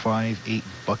 2-4-5-8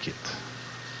 bucket.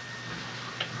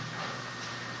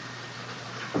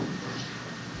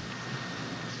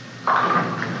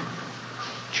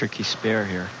 Tricky spare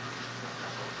here.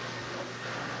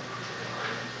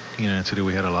 You know, today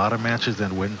we had a lot of matches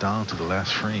that went down to the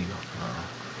last frame.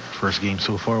 First game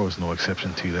so far was no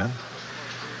exception to that.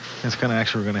 It's kind of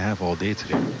actually we're going to have all day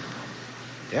today.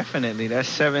 Definitely. That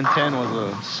 7-10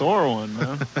 was a sore one,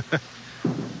 man.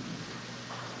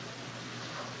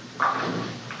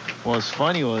 What's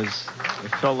funny was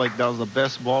it felt like that was the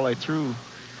best ball I threw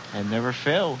and never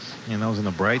fails. And I was in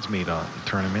the bridesmaid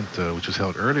tournament, which was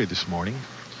held earlier this morning.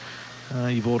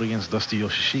 He bowled against Dusty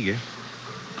Yoshishige.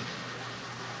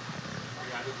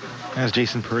 As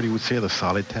Jason Purdy would say, the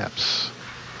solid taps.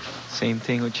 Same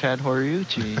thing with Chad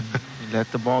Horiuchi. He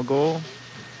let the ball go.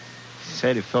 He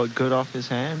said it felt good off his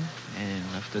hand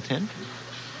and left the 10.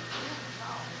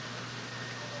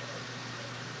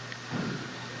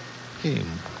 Okay,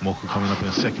 Moku coming up in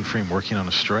the second frame, working on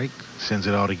a strike. Sends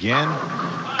it out again.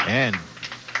 And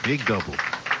big double.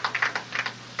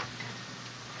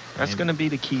 That's going to be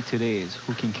the key today, is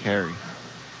who can carry.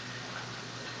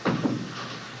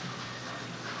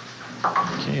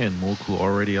 Okay, and Moku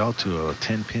already out to a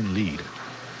 10-pin lead.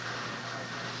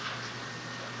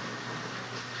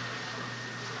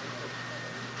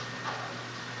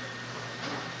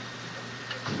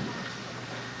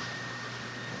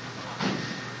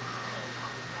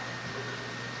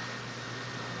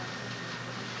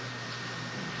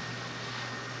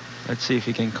 Let's see if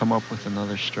he can come up with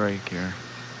another strike here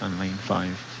on lane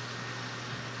 5.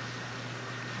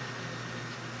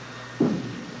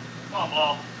 Come on,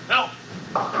 ball. No.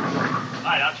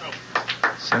 Alright, outro.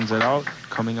 Sends it out,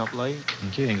 coming up late.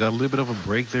 Okay, and got a little bit of a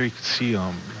break there. You could see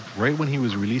right when he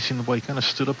was releasing the ball, he kind of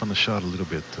stood up on the shot a little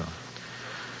bit.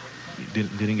 He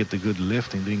didn't get the good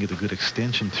lift and didn't get the good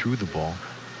extension through the ball.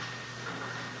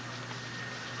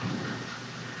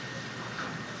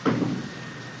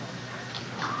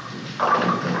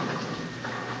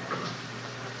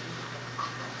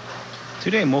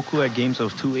 Today, Moku had games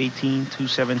of 218,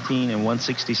 217, and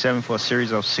 167 for a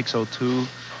series of 602.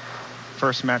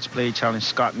 First match play challenged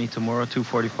Scott Mitamura,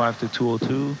 245 to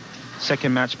 202.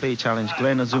 Second match play challenged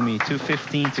Glenn Azumi,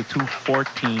 215 to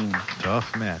 214.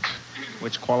 Tough match.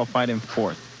 Which qualified him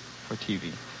 4th for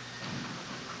TV.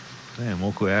 Damn,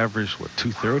 Moku averaged,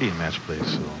 230 in match play,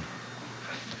 so...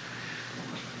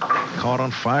 Caught on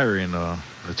fire in the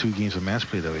 2 games of match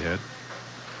play that we had.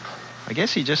 I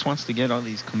guess he just wants to get all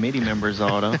these committee members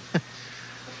out, huh?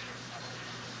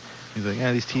 He's like,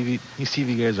 yeah, these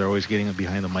TV guys are always getting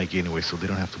behind the mic anyway, so they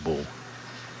don't have to bowl.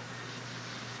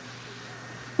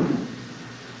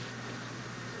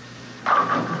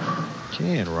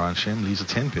 Okay, and Ron Shem leaves a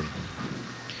 10-pin.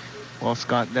 Well,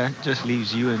 Scott, that just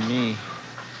leaves you and me.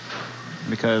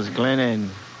 Because Glenn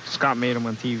and Scott made him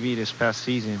on TV this past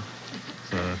season.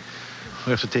 So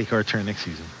we have to take our turn next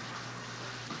season.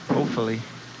 Hopefully.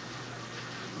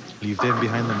 Leave them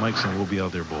behind the mics and we'll be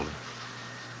out there bowling.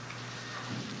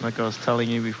 Like I was telling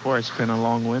you before, it's been a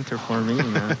long winter for me,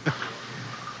 man.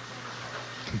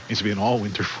 It's been all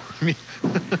winter for me.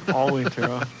 All winter,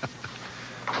 huh?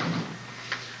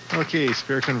 Okay,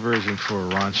 spare conversion for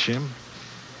Ron Shim.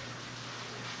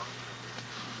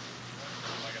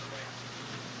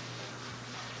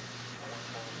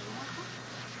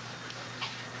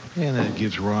 And that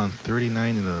gives Ron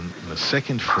 39 in the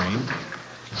second frame.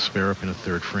 Spare up in the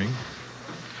third frame.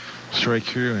 Strike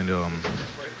here and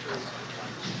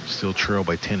still trail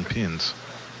by 10 pins.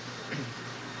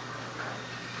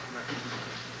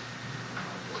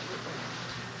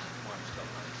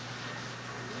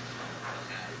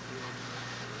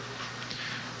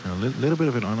 A little bit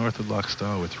of an unorthodox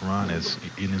style with Ron, as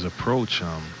in his approach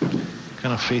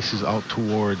kind of faces out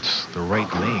towards the right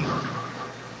lane.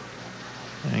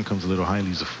 And comes a little high,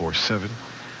 leaves a 4-7.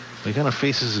 But he kind of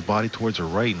faces his body towards the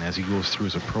right, and as he goes through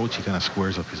his approach, he kind of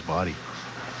squares up his body.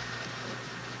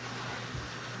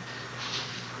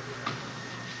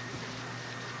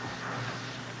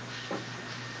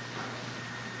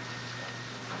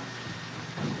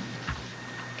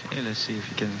 Okay, let's see if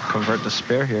he can convert the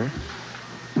spare here.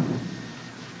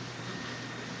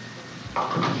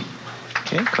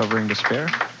 Okay, covering the spare.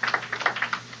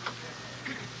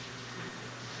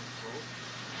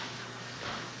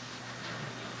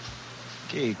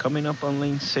 Okay, coming up on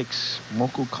lane 6,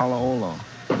 Moku Kalaola.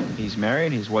 He's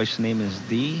married. His wife's name is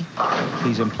Dee.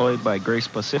 He's employed by Grace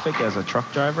Pacific as a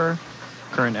truck driver.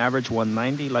 Current average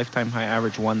 190, lifetime high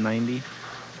average 190.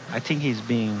 I think he's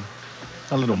being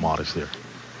A little modest there.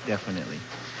 definitely.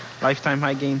 Lifetime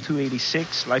high game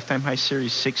 286, lifetime high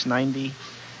series 690.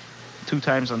 2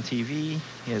 times on TV.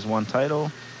 He has 1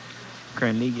 title.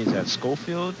 Current league is at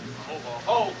Schofield.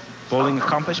 Bowling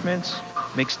accomplishments,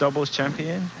 mixed doubles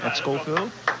champion at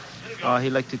Schofield.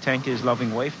 He'd like to thank his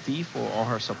loving wife, Dee, for all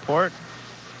her support.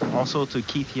 Also to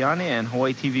Keith Yane and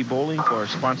Hawaii TV Bowling for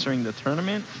sponsoring the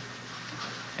tournament.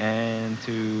 And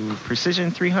to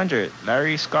Precision 300,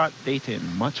 Larry Scott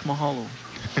Dayton, much mahalo.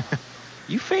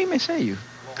 You famous, eh, you?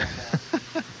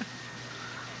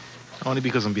 Only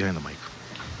because I'm behind the mic.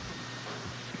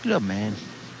 Good man.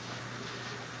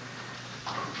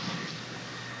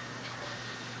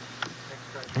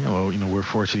 Yeah, well, we're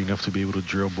fortunate enough to be able to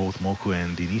drill both Moku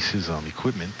and Denise's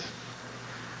equipment.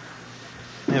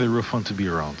 Yeah, they're real fun to be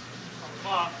around.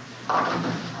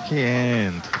 Okay,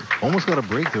 and almost got a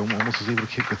break there. Almost was able to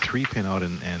kick the 3-pin out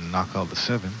and knock out the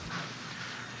 7.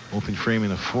 Open frame in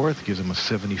the 4th, gives him a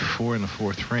 74 in the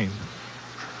 4th frame.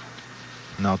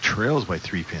 Now trails by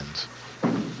 3 pins.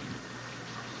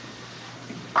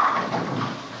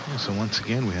 Yeah, so once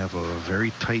again, we have a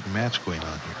very tight match going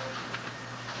on here.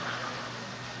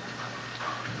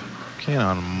 Okay,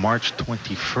 on March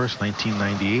 21st,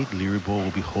 1998, Leary Bowl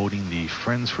will be holding the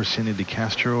Friends for Cindy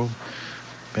DeCastro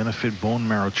Benefit Bone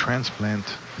Marrow Transplant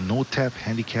No-Tap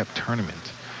Handicap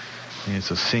Tournament. And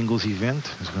it's a singles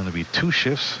event. There's going to be 2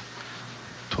 shifts,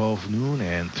 12 noon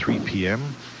and 3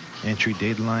 p.m. Entry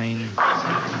deadline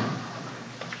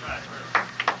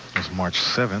is March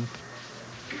 7th.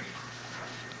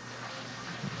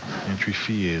 Entry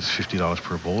fee is $50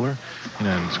 per bowler. And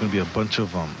then it's going to be a bunch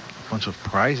of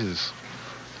prizes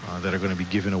that are going to be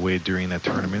given away during that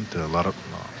tournament. A lot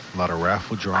of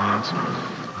raffle drawings.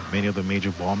 Many of the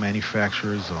major ball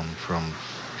manufacturers from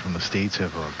the States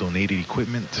have donated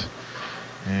equipment.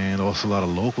 And also a lot of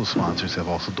local sponsors have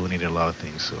also donated a lot of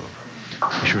things. So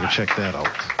be sure to check that out.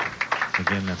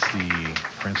 Again, that's the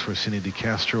Friends for Cindy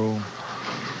DeCastro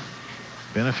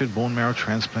Benefit Bone Marrow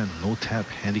Transplant No-Tap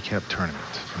Handicap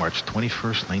Tournament, March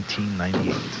 21st,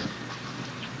 1998.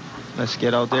 Let's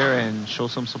get out there and show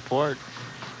some support.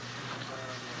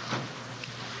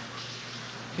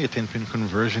 A 10-pin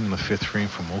conversion in the 5th frame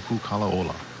from Moku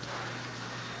Kalaola.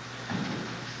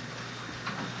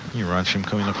 You watch him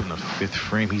coming up in the 5th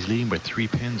frame. He's leading by 3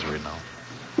 pins right now.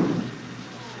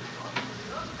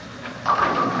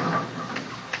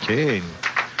 Okay,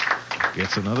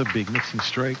 gets another big mixing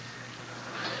strike.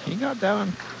 He got that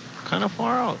one kind of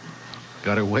far out.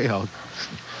 Got it way out.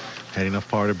 Had enough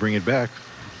power to bring it back.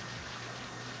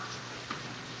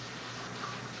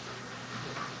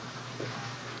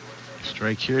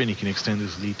 Strike here, and he can extend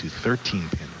his lead to 13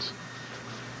 pins.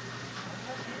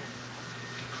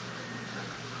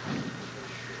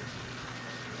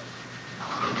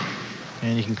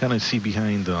 And you can kind of see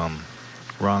behind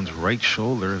Ron's right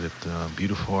shoulder that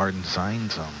beautiful Art and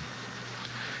Designs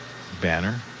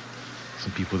banner.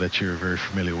 Some people that you're very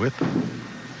familiar with.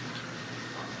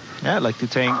 Yeah, I'd like to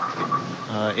thank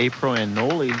April and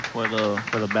Noli for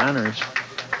the banners.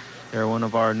 They're one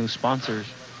of our new sponsors.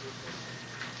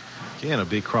 Okay, and a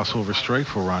big crossover strike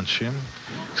for Ron Shim.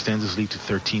 Extends his lead to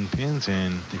 13 pins,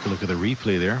 and take a look at the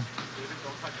replay there.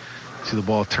 See the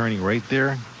ball turning right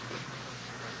there.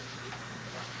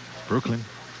 Brooklyn.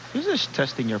 Who's just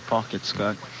testing your pocket,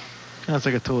 Scott? Yeah, it's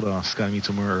like I told Scott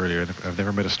Mitsumura earlier. I've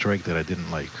never met a strike that I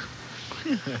didn't like.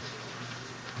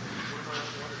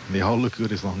 They all look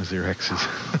good as long as they're X's.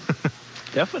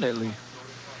 Definitely.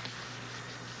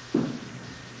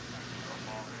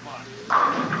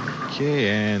 Okay,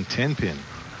 and 10 pin.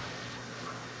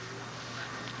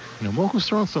 Moku's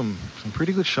throwing some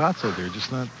pretty good shots out there,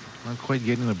 just not quite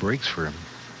getting the breaks for him.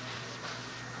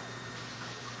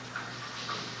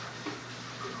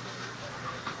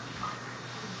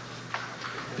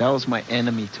 That was my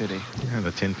enemy today. Yeah,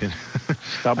 the 10 pin.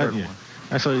 Stubborn one.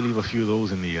 I saw you leave a few of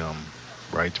those in the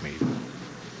bridesmaid.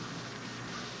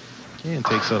 Okay, and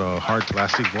takes out a hard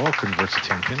plastic ball, converts to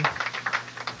 10 pin.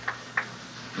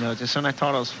 Just when I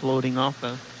thought I was floating off,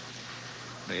 the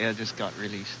air just got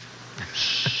released.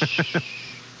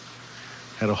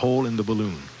 Had a hole in the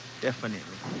balloon. Definitely.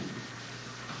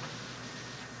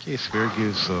 Okay, spare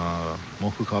gives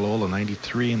Moku Kalaola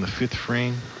 93 in the 5th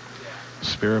frame.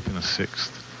 Spare up in the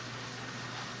 6th.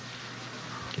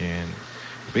 And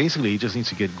Basically, he just needs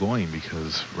to get going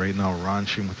because right now Ron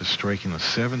Shim with the strike in the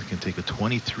 7th can take a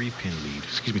 23-pin lead.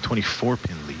 Excuse me,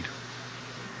 24-pin lead.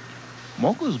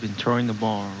 Moku's been throwing the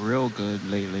ball real good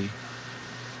lately.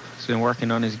 He's been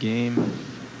working on his game.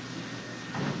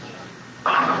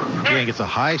 Again, gets a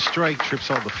high strike, trips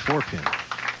out the 4-pin.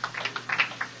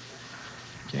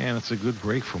 Again, that's a good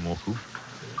break for Moku.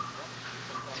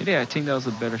 Today, I think that was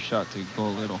a better shot to go a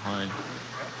little high.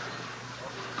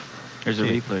 There's a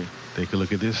replay. Take a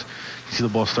look at this. You see the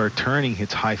ball start turning,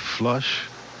 hits high flush.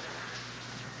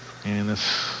 And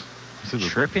this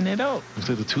tripping it out. Looks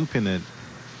like the 2-pin that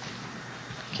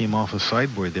came off the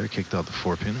sideboard there, kicked out the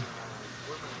 4-pin.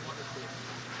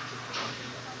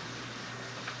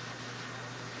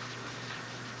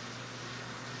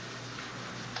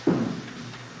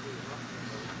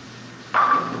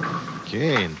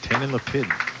 Okay, and 10 in the pit.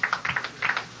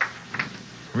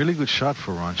 Really good shot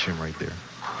for Ron Shim right there.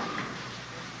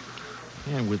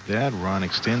 And with that, Ron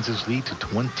extends his lead to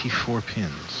 24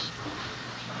 pins.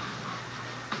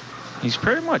 He's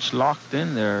pretty much locked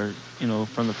in there, you know,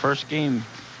 from the first game.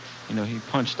 You know, he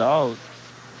punched out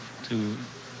to,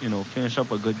 you know, finish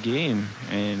up a good game,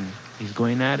 and he's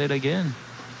going at it again.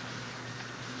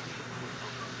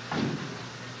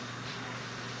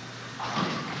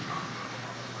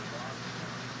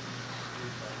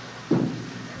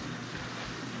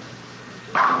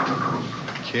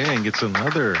 Okay, and gets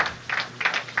another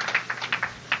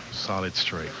solid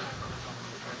strike.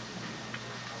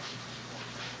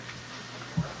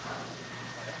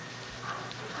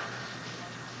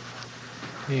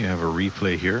 You have a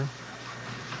replay here.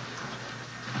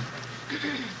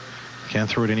 Can't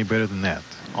throw it any better than that.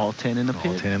 All 10 in the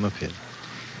pit. All 10 in the pit.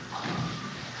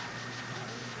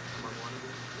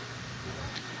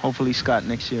 Hopefully, Scott,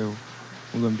 next year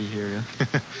we're going to be here,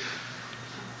 yeah?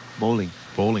 Bowling.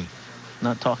 Bowling.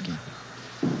 Not talking.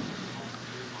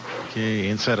 Okay,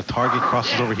 inside a target,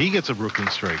 crosses over. He gets a Brooklyn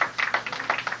strike.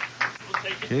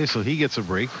 Okay, so he gets a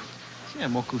break. Yeah,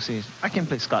 Moku says, I can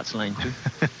play Scott's line too.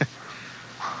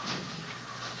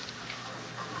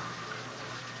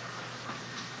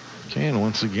 Okay, and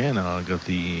once again, got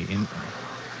the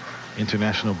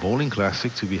International Bowling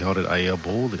Classic to be held at IL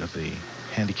Bowl. They got the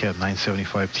Handicap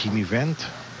 975 team event,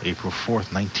 April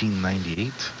 4th,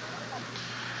 1998.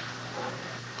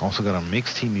 Also got a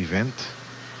mixed team event,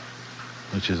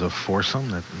 which is a foursome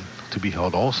that to be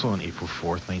held also on April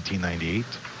 4th, 1998.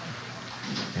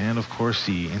 And of course,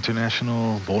 the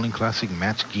International Bowling Classic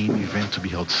match game event to be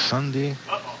held Sunday,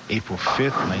 April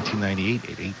 5th, 1998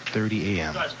 at 8:30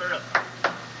 a.m.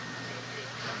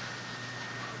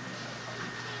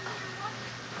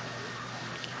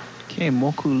 Okay,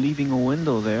 Moku leaving a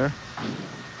window there.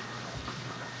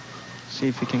 See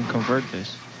if he can convert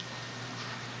this.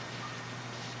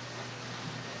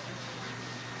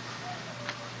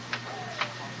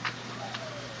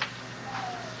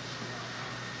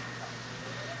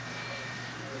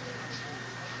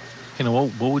 You know,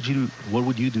 what would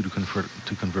you do to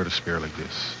convert a spare like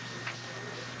this?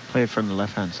 Play it from the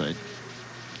left-hand side.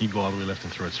 You go all the way left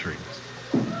and throw it straight.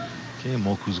 Okay,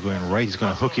 Moku's going right. He's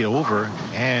going to hook it over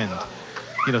and,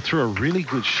 you know, threw a really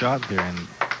good shot there, and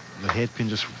the head pin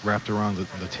just wrapped around the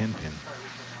 10 pin.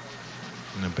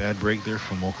 And a bad break there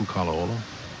from Moku Kalaola.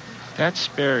 That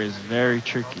spare is very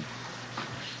tricky.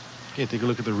 Okay, take a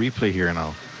look at the replay here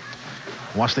now.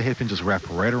 Watch the head pin just wrap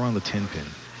right around the 10 pin.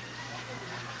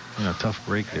 You know, tough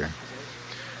break there.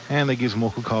 And that gives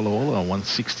Moku Kalaola a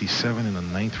 167 in the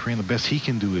 9th frame. The best he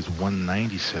can do is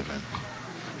 197.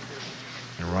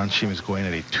 And Ron Shim is going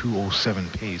at a 207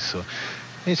 pace. So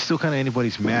it's still kind of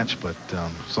anybody's match, but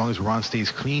as long as Ron stays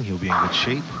clean, he'll be in good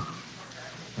shape.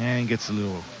 And gets a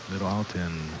little out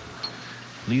and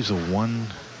leaves a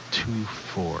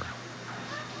 1-2-4.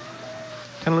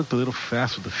 Kind of looked a little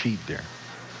fast with the feet there.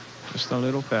 Just a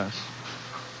little fast.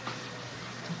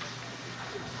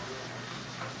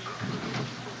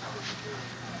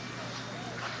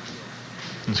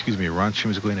 Excuse me, Ron Shim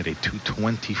is going at a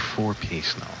 224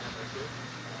 pace now.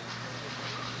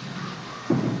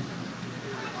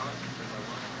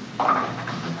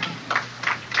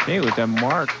 Okay, with that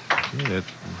mark. Yeah, that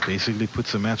basically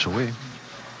puts the match away.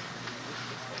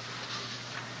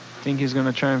 Think he's going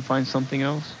to try and find something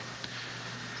else?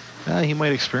 He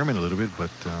might experiment a little bit,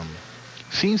 but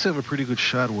seems to have a pretty good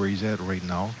shot where he's at right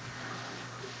now.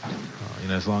 You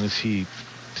know, as long as he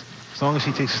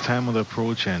takes his time on the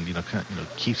approach and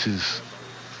keeps his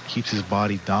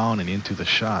body down and into the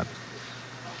shot,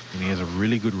 and he has a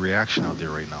really good reaction out there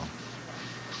right now.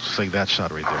 Just like that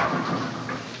shot right there.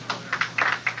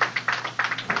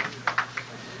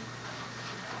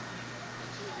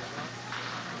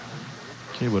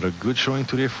 Okay, but a good showing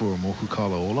today for Moku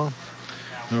Kalaola.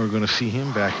 And we're going to see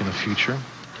him back in the future.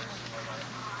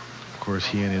 Of course,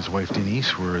 he and his wife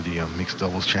Denise were the mixed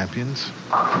doubles champions.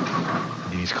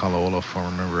 Denise Kalaola,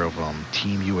 former member of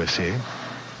Team USA.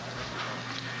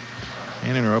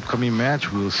 And in our upcoming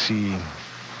match, we'll see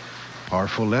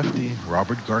powerful lefty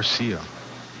Robert Garcia.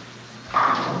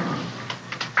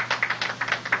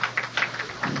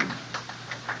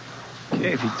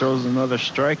 Okay, if he throws another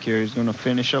strike here, he's going to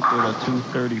finish up with a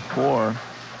 234.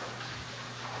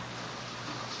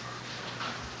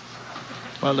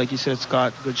 Well, like you said,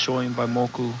 Scott, good showing by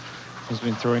Moku. He's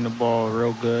been throwing the ball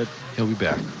real good. He'll be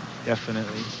back.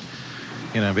 Definitely.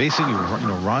 Basically,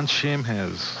 Ron Shim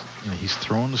has, he's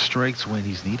thrown the strikes when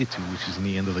he's needed to, which is in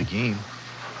the end of the game.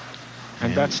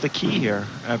 And that's the key here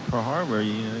at Pearl Harbor.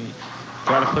 You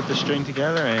got to put the string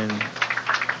together and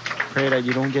pray that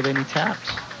you don't get any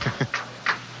taps.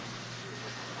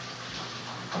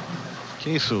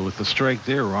 Okay, so with the strike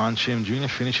there, Ron Shim Jr.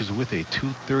 finishes with a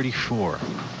 234.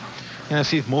 And I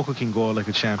see if Moku can go out like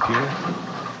a champ here.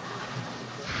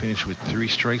 Finish with 3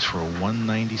 strikes for a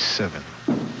 197.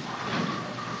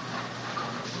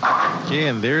 Okay,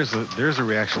 and there's a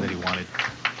reaction that he wanted.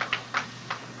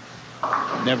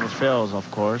 Never fails, of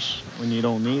course. When you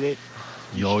don't need it,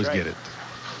 You always get it.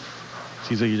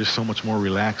 Seems like you're just so much more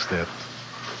relaxed that,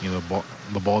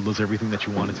 the ball does everything that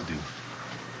you want it to do.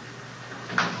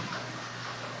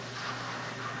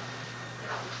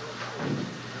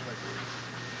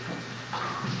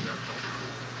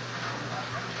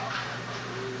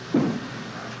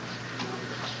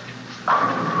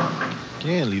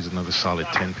 Okay, and leaves another solid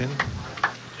 10 pin.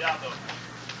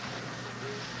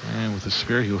 And with the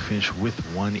spare, he'll finish with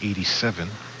 187.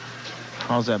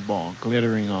 How's that ball?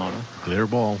 Glittering on him. Glitter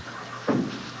ball.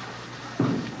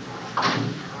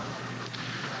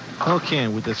 Okay,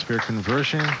 and with that spare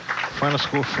conversion, final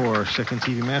score for our second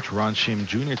TV match, Ron Shim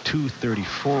Jr.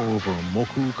 234 over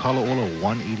Moku Kalaola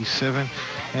 187.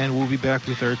 And we'll be back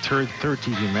with our third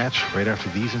TV match right after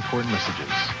these important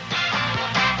messages.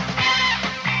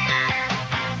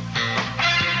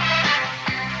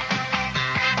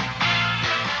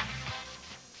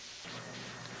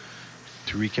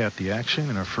 To recap the action,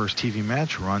 in our first TV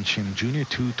match, Ron Shim Jr.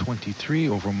 223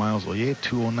 over Miles Oye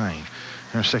 209.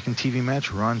 In our second TV match,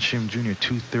 Ron Shim Jr.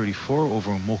 234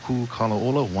 over Moku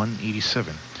Kalaola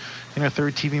 187. In our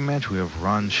third TV match, we have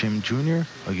Ron Shim Jr.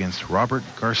 against Robert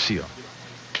Garcia.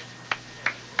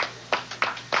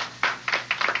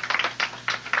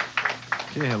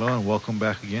 Okay, hello and welcome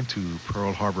back again to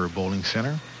Pearl Harbor Bowling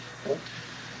Center.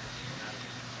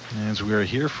 As we are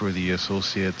here for the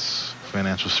Associates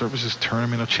Financial Services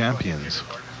Tournament of Champions.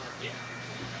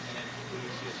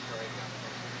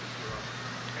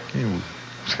 Okay,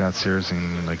 Scott Sayers,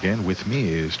 and again with me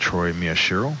is Troy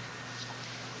Miyashiro.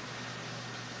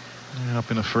 And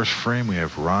up in the first frame we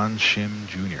have Ron Shim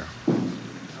Jr.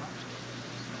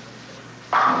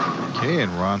 Okay,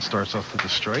 and Ron starts off with a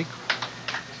strike.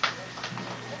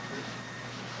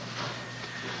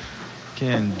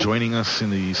 And joining us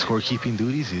in the scorekeeping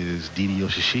duties is Didi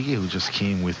Yoshishige, who just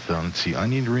came with,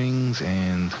 onion rings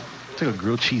and it's like a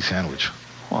grilled cheese sandwich.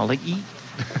 Quality.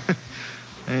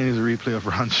 And here's a replay of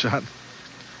Ron's shot.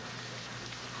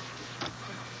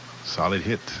 Solid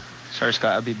hit. Sorry,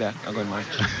 Scott, I'll be back. I'll go to mine.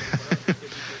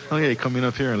 Okay, coming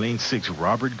up here in lane 6,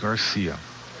 Robert Garcia.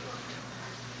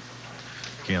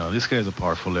 Okay, now this guy's a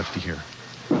powerful lefty here.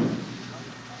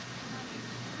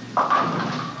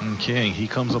 Okay, he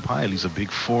comes up high. He's a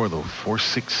big 4, though. 4,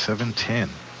 6, 7, 10.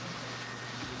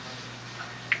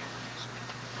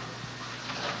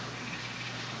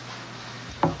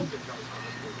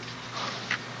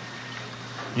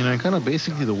 Kind of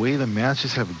basically the way the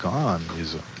matches have gone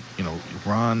is,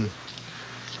 Ron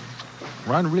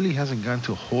really hasn't gotten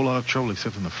into a whole lot of trouble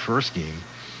except in the first game.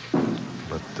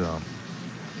 But,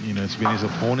 it's been his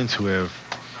opponents who have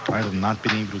either not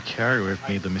been able to carry or have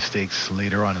made the mistakes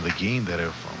later on in the game that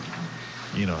have,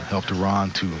 helped Ron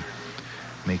to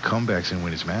make comebacks and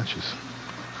win his matches.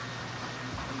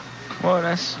 Well,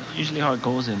 that's usually how it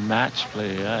goes in match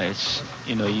play. It's,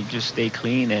 you just stay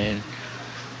clean and,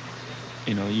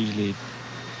 usually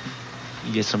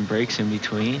you get some breaks in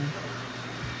between.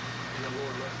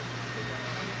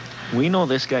 We know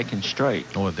this guy can strike.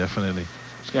 Oh, definitely.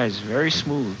 This guy's very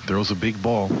smooth. Throws a big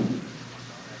ball.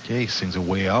 Okay, sings a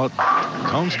way out.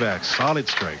 Comes back. Solid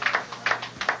strike.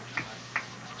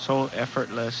 So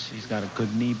effortless. He's got a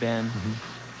good knee bend.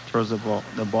 Throws the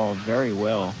ball very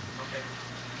well.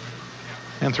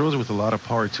 And throws it with a lot of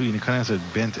power, too. He kind of has a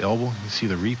bent elbow. You see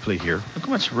the replay here. Look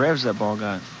how much revs that ball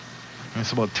got.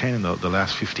 It's about 10 in the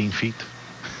last 15 feet.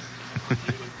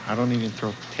 I don't even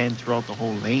throw 10 throughout the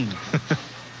whole lane.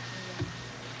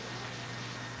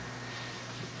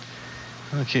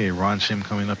 Okay, Ron Shim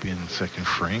coming up in second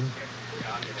frame.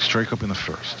 Strike up in the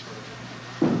first.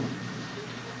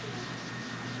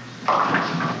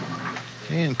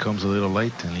 And comes a little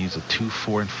light and leaves a 2,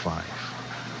 4, and 5.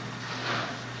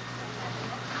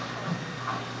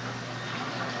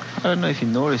 I don't know if you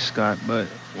noticed, Scott, but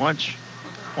watch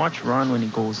Ron when he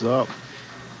goes up.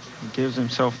 He gives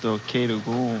himself the okay to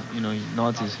go. You know, he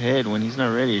nods his head. When he's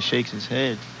not ready, he shakes his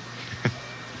head.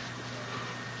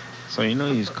 So you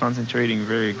know he's concentrating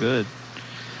very good.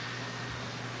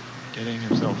 Getting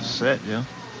himself set, yeah.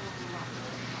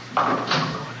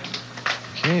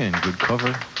 Okay, and good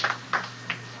cover.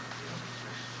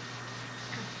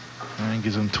 And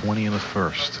gives him 20 in the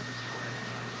first.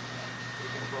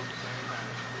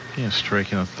 Okay,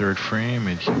 striking a third frame,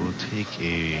 and he will take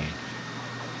a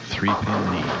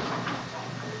 3-pin lead.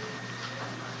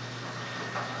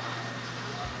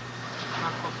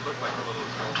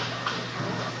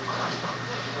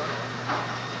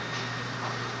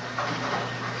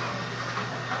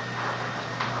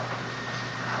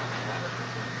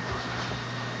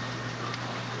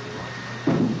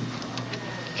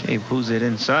 Okay, pulls it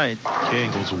inside. Okay,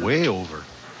 goes way over.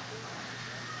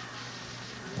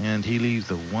 And he leaves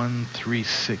the 1, 3,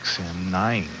 6, and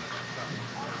 9.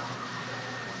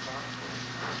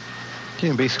 Okay,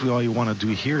 and basically all you want to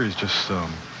do here is just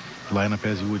line up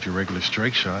as you would your regular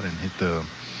strike shot and hit the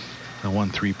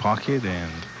 1-3 pocket,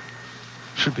 and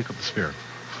should pick up the spare.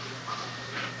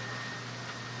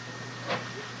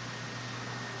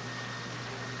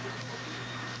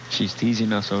 She's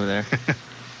teasing us over there.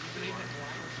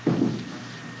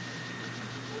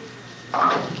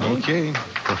 Okay,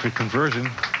 perfect conversion.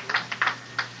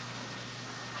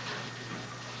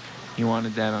 He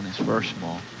wanted that on his first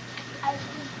ball.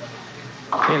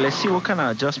 Okay, let's see what kind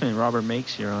of adjustment Robert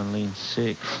makes here on lane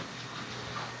 6.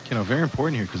 You know, very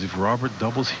important here, because if Robert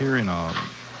doubles here in the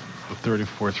third and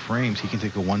fourth frames, he can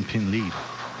take a 1-pin lead.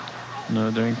 You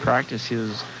know, during practice, he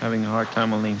was having a hard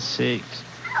time on lane 6.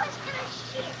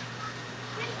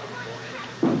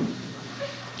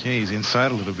 Okay, he's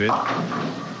inside a little bit.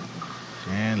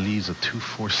 And leaves a 2,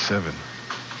 4, 7.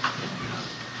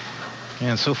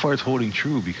 And so far it's holding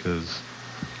true, because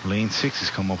lane 6 has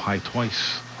come up high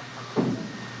twice.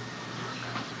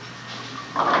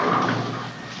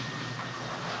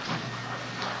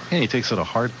 And he takes out a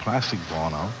hard plastic ball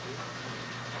now.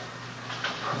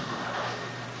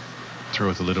 Throw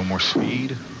with a little more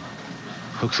speed.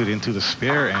 Hooks it into the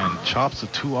spare and chops the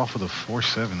 2 off of the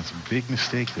 4-7. It's a big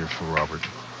mistake there for Robert.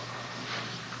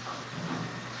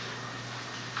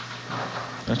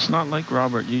 That's not like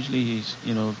Robert. Usually he's,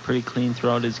 you know, pretty clean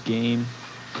throughout his game.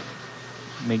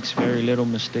 Makes very little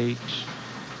mistakes.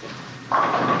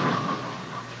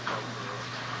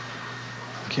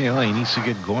 Okay, well, he needs to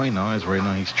get going now, as right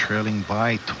now he's trailing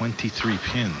by 23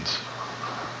 pins.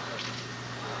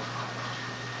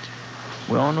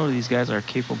 We all know these guys are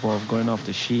capable of going off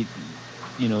the sheet.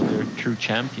 You know, they're true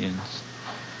champions.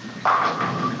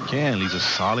 Okay, and leaves a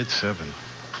solid 7.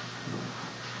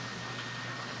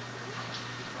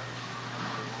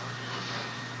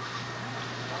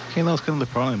 Okay, that was kind of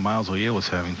the problem Miles Oye was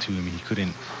having too. I mean, he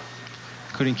couldn't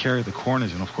carry the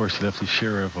corners, and of course he left his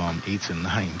share of 8s and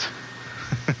 9s.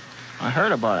 I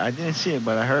heard about it. I didn't see it,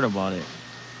 but I heard about it.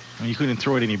 I mean, you couldn't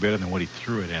throw it any better than what he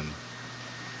threw it, and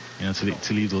you know,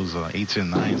 to leave those 8s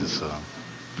and 9s is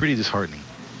pretty disheartening.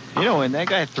 You know, when that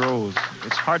guy throws,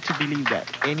 it's hard to believe that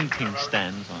anything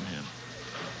stands on him.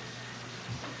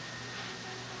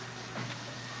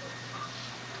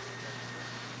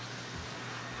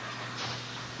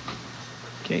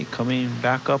 Okay, coming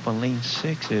back up on lane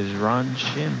 6 is Ron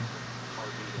Shim.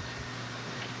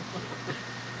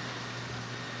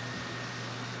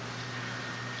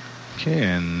 Okay,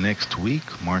 and next week,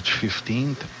 March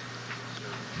 15th,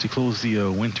 to close the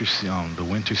winter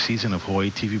season of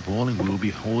Hawaii TV Bowling, we will be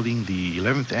holding the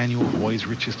 11th annual Hawaii's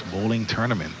Richest Bowling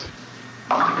Tournament.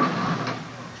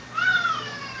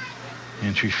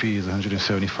 Entry fee is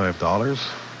 $175.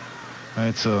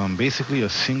 It's basically a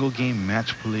single game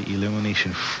match play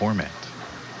elimination format.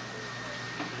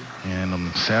 And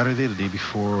on Saturday, the day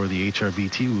before the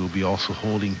HRBT, we will be also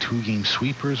holding 2 game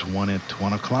sweepers, one at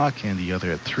 1 o'clock and the other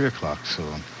at 3 o'clock.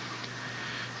 So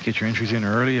get your entries in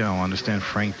early. I understand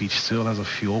Frank Beach still has a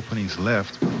few openings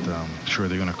left, but I'm sure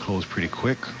they're going to close pretty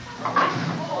quick.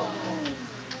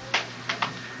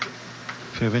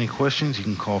 If you have any questions, you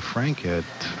can call Frank at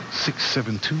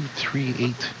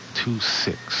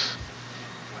 672-3826.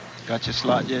 Got your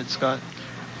slot yet, Scott?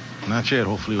 Not yet.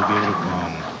 Hopefully we'll be able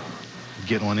to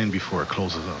get one in before it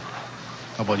closes up.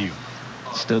 How about you?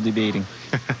 Still debating.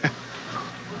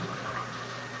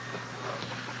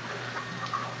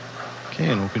 Okay,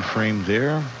 an open frame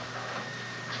there.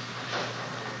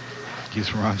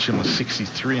 Gives Ron Shim a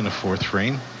 63 in the fourth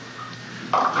frame.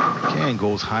 Okay, and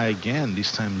goes high again.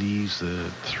 This time leaves the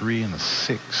 3 and a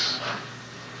 6.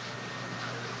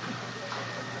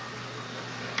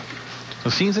 So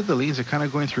it seems that the lanes are kind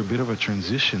of going through a bit of a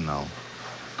transition now.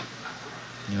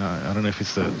 You know, I don't know if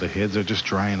it's the heads are just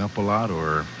drying up a lot,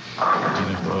 or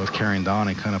if the oil's carrying down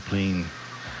and kind of playing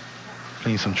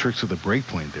some tricks with the break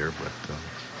point there, but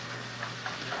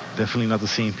definitely not the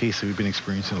same pace that we've been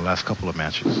experiencing the last couple of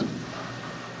matches.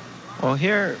 Well,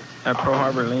 here at Pearl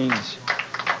Harbor Lanes,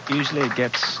 usually it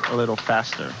gets a little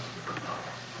faster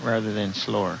rather than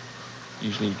slower.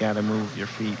 Usually you got to move your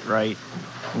feet right,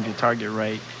 move your target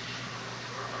right.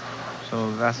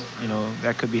 So that's,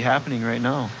 that could be happening right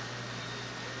now.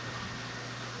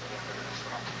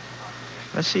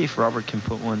 Let's see if Robert can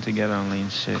put one together on lane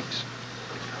 6.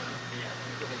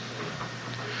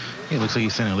 It looks like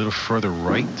he's sending a little further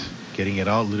right, getting it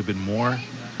out a little bit more.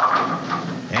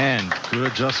 And good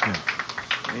adjustment.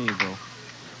 There you go.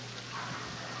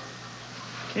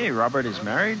 Okay, Robert is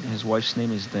married. His wife's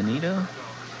name is Danita.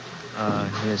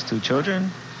 He has 2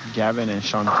 children, Gavin and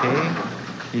Shantae.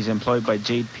 He's employed by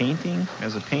Jade Painting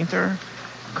as a painter.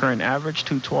 Current average,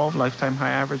 212. Lifetime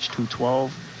high average,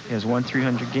 212. He has won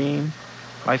 300 game.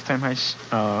 Lifetime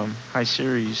high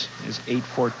series is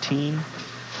 814.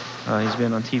 He's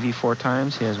been on TV 4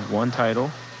 times. He has 1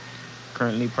 title.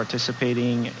 Currently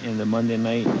participating in the Monday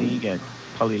Night League at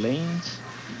Pully Lanes.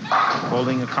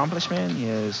 Bowling accomplishment, he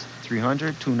has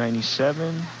 300,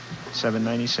 297,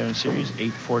 797 series,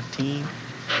 814.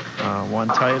 1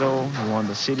 title. He won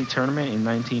the city tournament in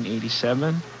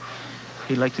 1987.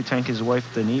 He'd like to thank his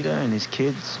wife Danita and his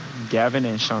kids Gavin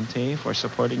and Shantae for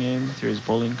supporting him through his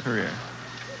bowling career.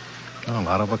 A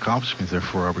lot of accomplishments there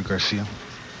for Robert Garcia.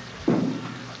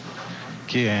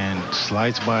 Okay, and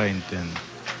slides by, and then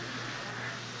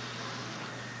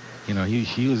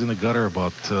he was in the gutter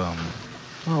about a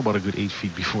good 8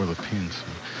 feet before the pins.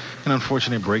 An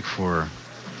unfortunate break for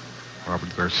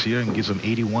Robert Garcia, and gives him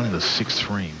 81 in the 6th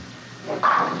frame.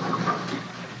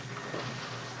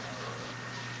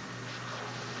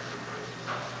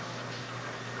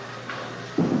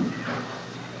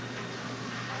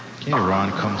 Okay,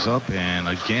 Ron comes up and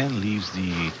again leaves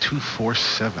the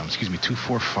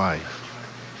 245.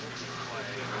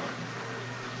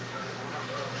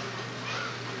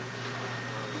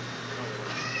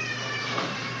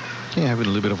 Okay, having a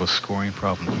little bit of a scoring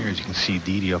problem here. As you can see,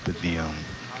 Didi up at the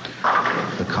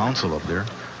console up there.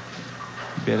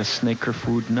 You better snake her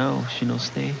food now. She no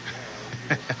stay.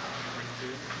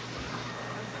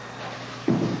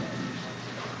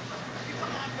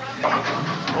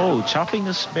 Oh, chopping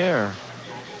the spare.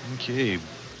 Okay.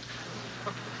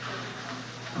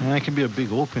 And that can be a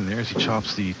big open there as he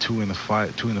chops the 2 and the 4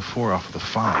 off of the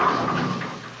 5.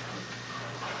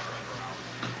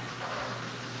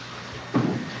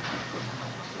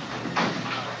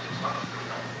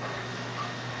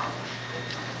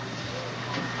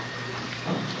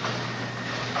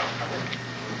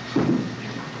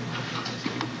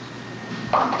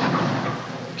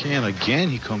 Okay, and again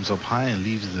he comes up high and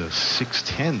leaves the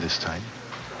 610 this time.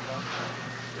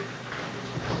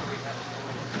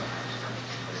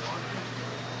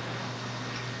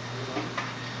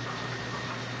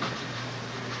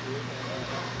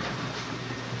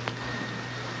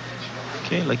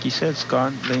 Okay, like you said,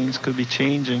 Scott, lanes could be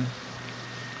changing.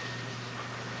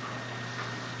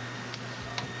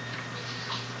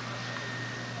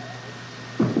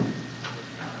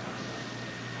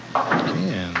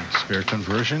 Okay, and spare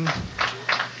conversion.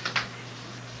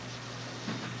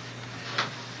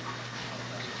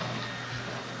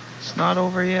 It's not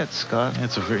over yet, Scott.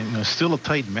 It's a very, still a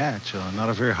tight match. Not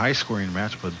a very high-scoring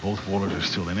match, but both bowlers are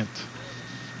still in it.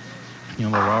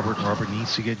 Robert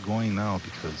needs to get going now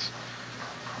because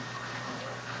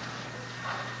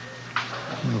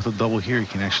with a double here, he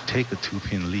can actually take a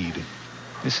 2-pin lead.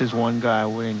 This is one guy I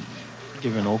wouldn't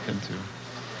give an open to.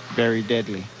 Very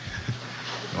deadly.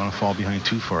 You want to fall behind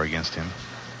too far against him.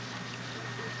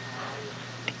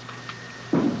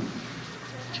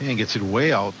 Okay, and gets it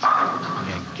way out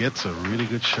and gets a really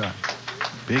good shot.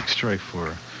 Big strike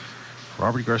for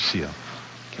Robert Garcia.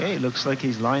 Okay, looks like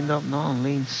he's lined up now on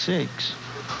lane 6.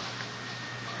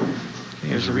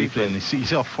 Here's a replay. And you see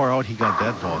how far out he got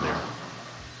that ball there.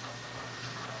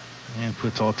 And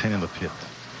puts all 10 in the pit.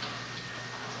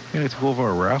 We're going to go over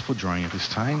a raffle drawing at this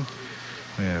time.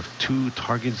 We have 2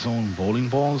 target zone bowling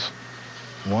balls,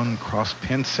 1 cross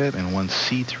pen set, and 1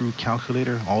 see-through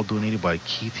calculator, all donated by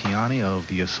Keith Hiani of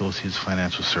the Associates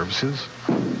Financial Services.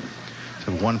 We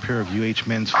have 1 pair of UH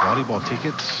men's volleyball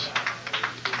tickets,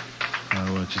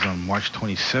 which is on March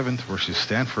 27th versus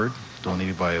Stanford,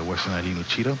 donated by Western Eileen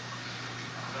Uchida.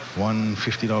 One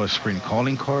 $50 sprint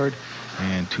calling card,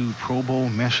 and 2 Pro Bowl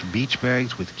mesh beach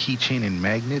bags with keychain and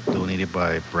magnet, donated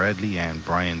by Bradley and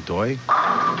Brian Doy.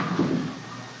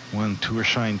 1 Tour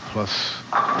Shine Plus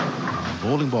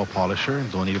bowling ball polisher,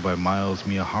 donated by Miles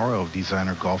Miyahara of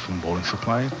Designer Golf and Bowling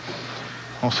Supply.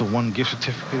 Also 1 gift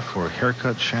certificate for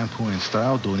haircut, shampoo, and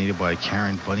style, donated by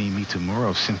Karen Bunny Mitamura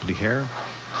of Simply Hair.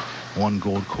 1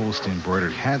 Gold Coast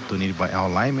embroidered hat, donated by Al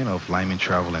Lyman of Lyman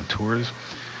Travel and Tours.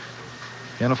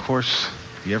 And of course,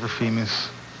 the ever famous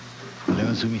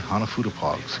Lenazumi Hanafuda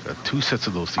Pogs. Got 2 sets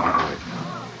of those to give away.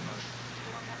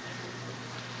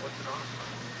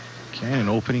 Okay, an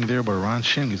opening there by Ron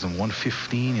Shin gives him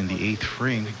 115 in the 8th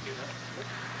frame.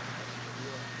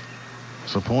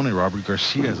 His opponent, Robert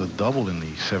Garcia, has a double in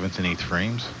the 7th and 8th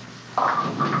frames.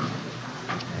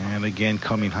 And again,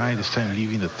 coming high, this time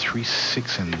leaving the 3,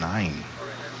 6, and 9.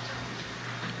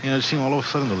 You know, it seemed all of a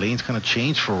sudden the lanes kind of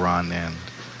changed for Ron and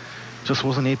just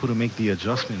wasn't able to make the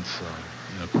adjustments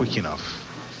quick enough.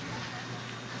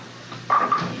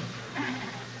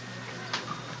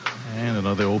 And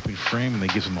another open frame, and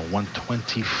that gives him a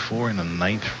 124 in the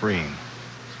 9th frame.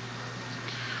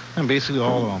 And basically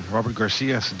all Robert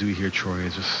Garcia has to do here, Troy,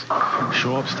 is just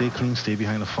show up, stay clean, stay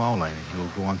behind the foul line, and he'll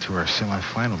go on to our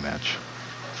semifinal match.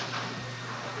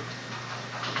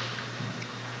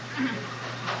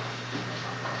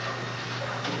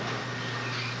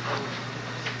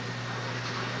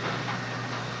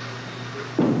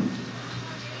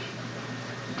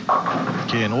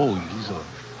 Okay, and he's a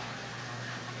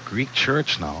Greek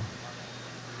church now.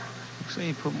 Looks like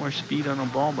he put more speed on the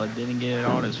ball, but didn't get it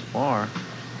out as far.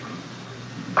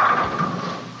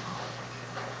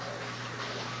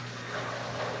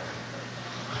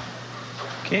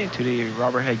 Okay, today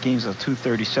Robert had games of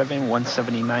 237,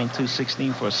 179,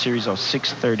 216 for a series of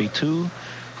 632.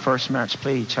 First match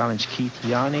play, he challenged Keith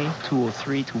Yanni,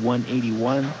 203 to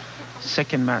 181.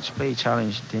 Second match play,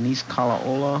 challenged Denise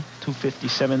Kalaola,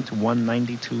 257 to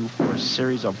 192 for a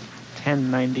series of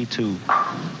 1092.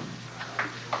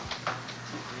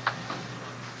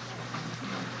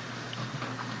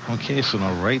 Okay, so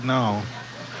now right now,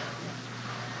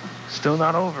 still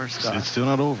not over, Scott. It's still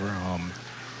not over.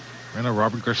 Right now,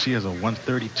 Robert Garcia has a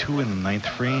 132 in the 9th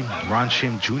frame. Ron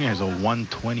Shim Jr. has a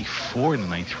 124 in the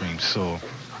 9th frame. So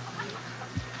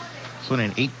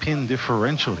an 8-pin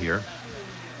differential here.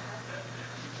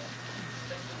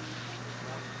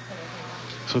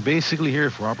 So basically here,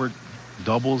 if Robert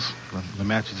doubles, the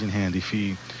match is in hand. If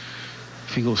he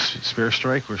goes spare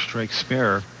strike or strike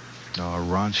spare,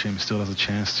 Ron Shim still has a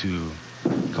chance to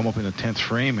come up in the 10th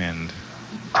frame and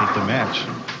take the match.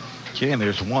 Okay, and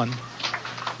there's one.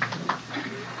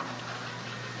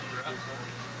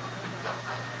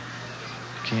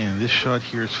 Okay, and this shot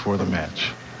here is for the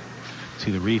match.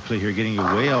 See the replay here, getting you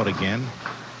way out again.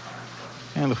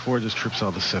 And the 4 just trips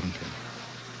out the 7th pin.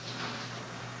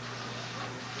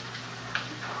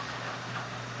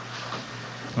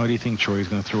 What do you think, Troy? He's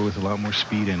going to throw with a lot more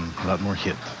speed and a lot more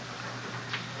hit.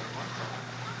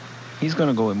 He's going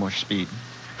to go with more speed.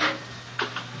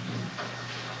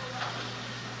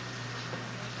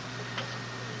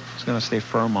 He's going to stay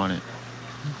firm on it.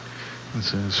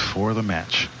 This is for the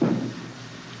match.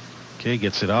 Okay,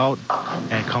 gets it out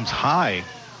and comes high.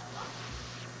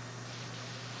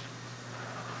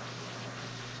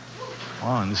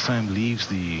 Wow, and this time leaves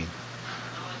the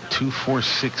 2, 4,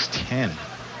 6, 10.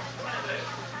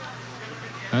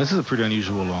 Now, this is a pretty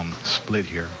unusual split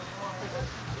here.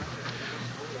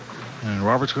 And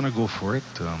Robert's going to go for it.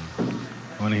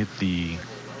 Going to hit the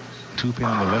 2-pin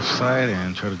on the left side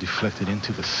and try to deflect it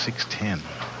into the 6-10.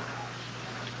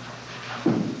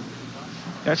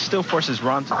 That still forces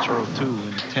Ron to throw 2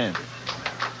 in the 10.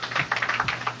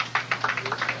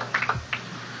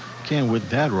 Okay, and with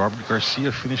that, Robert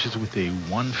Garcia finishes with a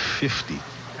 150.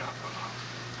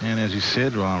 And as you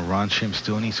said, Ron Shim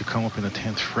still needs to come up in the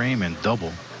 10th frame and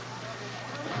double.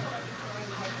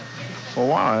 For a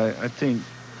while, I think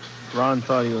Ron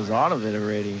thought he was out of it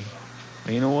already.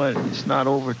 But you know what? It's not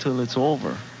over till it's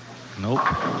over. Nope.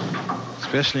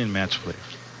 Especially in match play.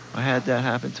 I had that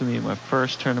happen to me in my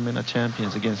first tournament of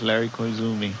champions against Larry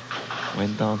Koizumi.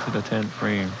 Went down to the 10th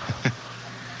frame.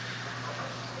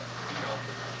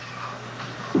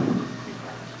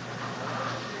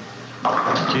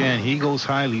 Okay, and he goes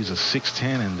high, leaves a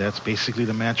 6-10, and that's basically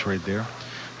the match right there.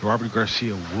 Robert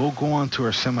Garcia will go on to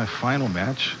our semifinal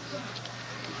match,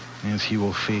 as he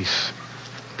will face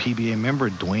PBA member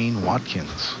Dwayne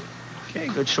Watkins. Okay,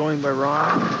 good showing by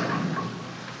Ron.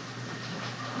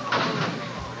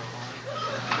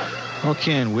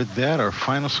 Okay, and with that, our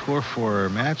final score for our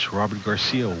match, Robert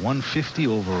Garcia 150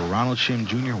 over Ronald Shim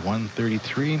Jr.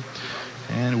 133.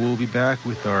 And we'll be back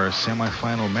with our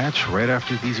semifinal match right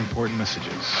after these important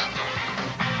messages.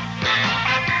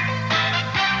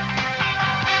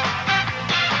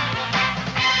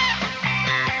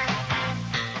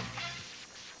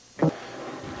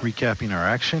 Recapping our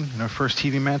action, in our first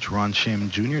TV match, Ron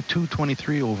Shim Jr.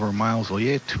 223 over Miles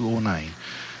Oye 209.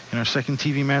 In our second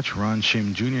TV match, Ron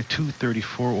Shim Jr.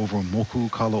 234 over Moku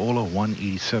Kalaola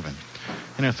 187.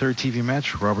 In our third TV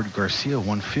match, Robert Garcia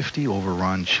 150 over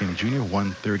Ron Shim Jr.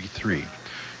 133.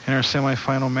 In our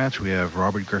semifinal match, we have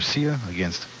Robert Garcia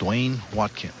against Dwayne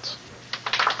Watkins.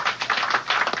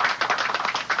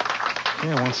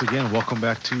 And once again, welcome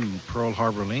back to Pearl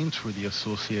Harbor Lanes for the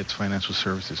Associates Financial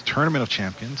Services Tournament of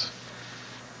Champions.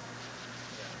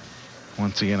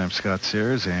 Once again, I'm Scott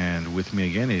Sayers, and with me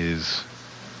again is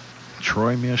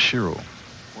Troy Miyashiro.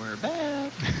 We're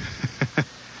back.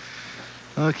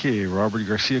 Okay, Robert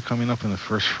Garcia coming up in the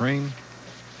first frame.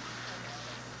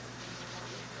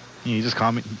 Yeah, he just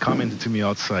commented to me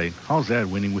outside, how's that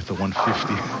winning with the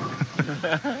 150?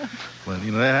 Well,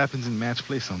 that happens in match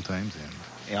play sometimes. And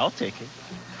yeah, I'll take it.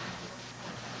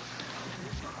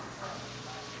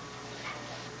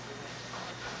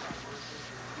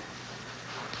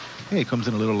 Yeah, he comes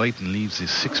in a little late and leaves his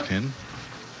 6-pin.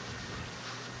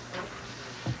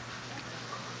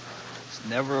 It's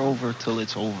never over till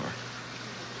it's over.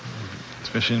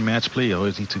 Especially in match play, you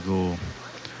always need to go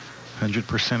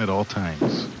 100% at all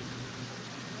times.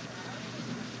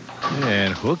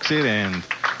 And hooks it and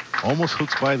almost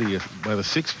hooks by the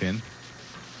 6-pin.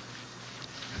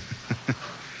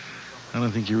 I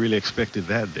don't think you really expected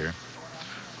that there.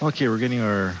 Okay, we're getting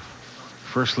our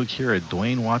first look here at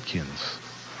Dwayne Watkins,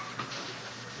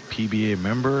 PBA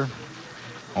member,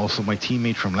 also my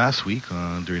teammate from last week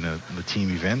during the team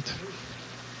event.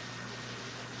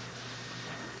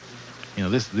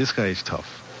 This guy is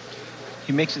tough.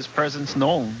 He makes his presence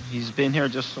known. He's been here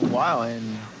just a while,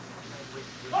 and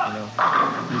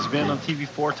he's been on TV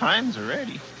 4 times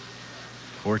already.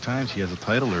 4 times. He has a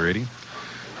title already.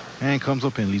 And comes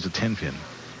up and leaves a 10-pin.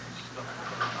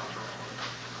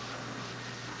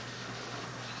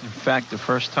 In fact, the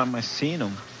first time I seen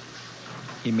him,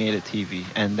 he made a TV,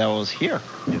 and that was here.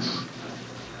 Yes.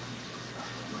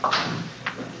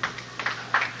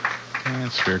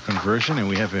 And spare conversion, and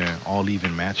we have an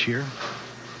all-even match here.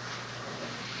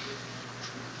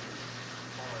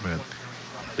 But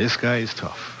this guy is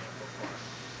tough.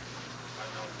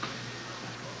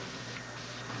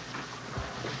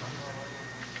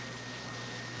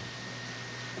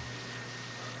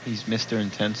 He's Mr.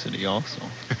 Intensity also.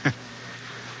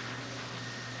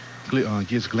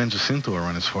 Gives Glenn Jacinto a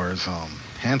run as far as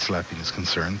hand slapping is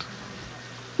concerned.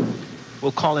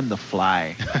 We'll call him the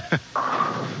Fly.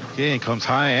 Okay, and comes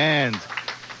high and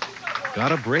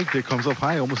got a break there. Comes up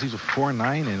high, almost leaves a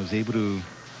 4-9 and was able to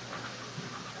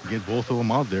get both of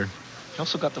them out there. He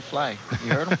also got the Fly.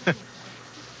 You heard him?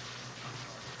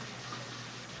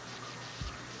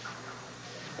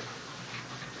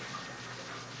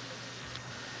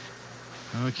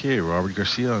 Okay, Robert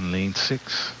Garcia on lane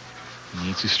 6. He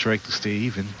needs to strike to stay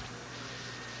even.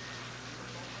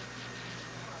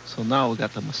 So now we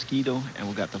got the Mosquito and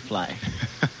we got the Fly.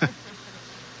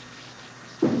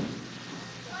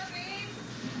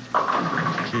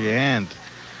 Okay, and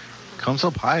comes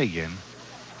up high again.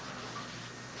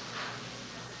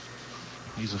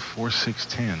 He's a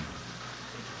 4-6-10.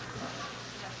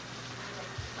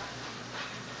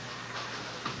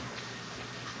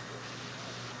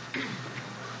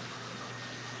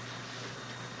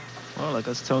 Well, like I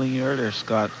was telling you earlier,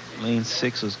 Scott, lane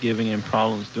 6 was giving him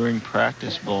problems during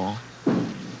practice ball.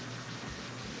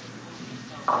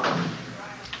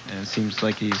 And it seems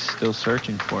like he's still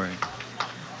searching for it.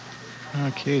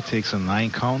 Okay, takes a 9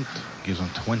 count, gives him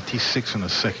 26 in the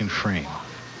second frame.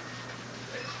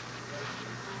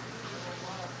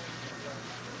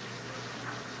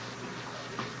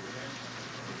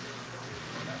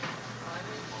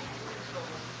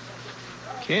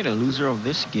 Okay, the loser of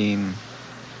this game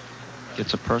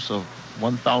gets a purse of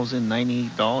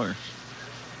 $1,098.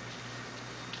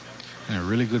 And a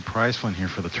really good prize fund here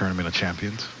for the Tournament of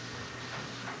Champions.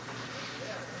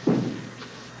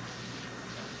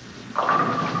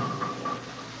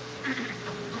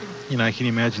 I can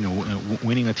imagine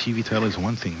winning a TV title is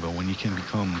one thing, but when you can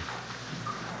become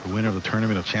the winner of the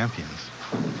Tournament of Champions,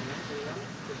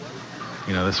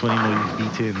 that's when you've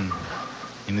beaten,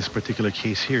 in this particular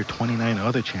case here, 29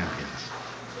 other champions.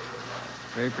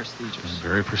 Very prestigious.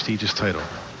 Very prestigious title.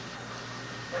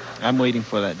 I'm waiting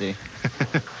for that day.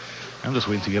 I'm just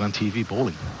waiting to get on TV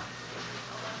bowling.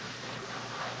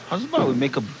 How's about we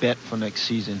make a bet for next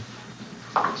season?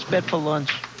 Let's bet for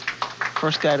lunch.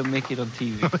 First guy to make it on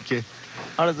TV. Okay.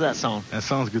 How does that sound? That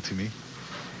sounds good to me.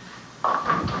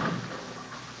 A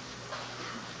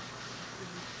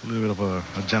little bit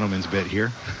of a gentleman's bet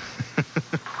here.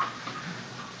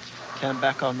 Can't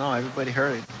back out now. Everybody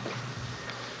heard it.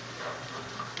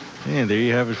 And there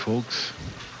you have it, folks.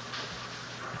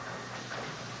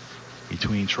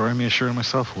 Between Troy Misher and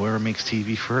myself, whoever makes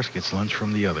TV first gets lunch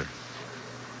from the other.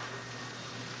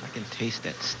 I can taste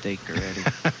that steak already.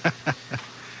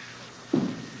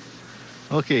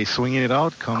 Okay, swinging it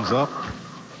out, comes up,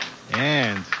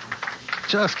 and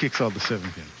just kicks out the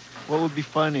 7-pin. What would be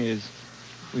fun is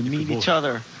we meet each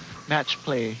other, match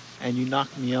play, and you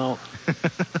knock me out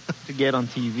to get on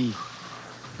TV.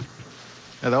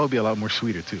 Yeah, that would be a lot more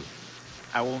sweeter, too.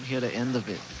 I won't hear the end of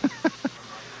it.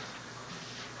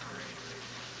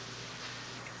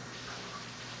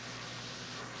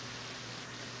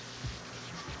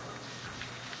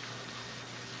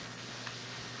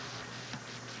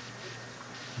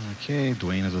 Okay,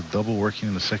 Dwayne has a double working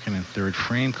in the second and third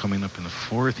frame. Coming up in the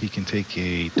fourth, he can take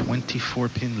a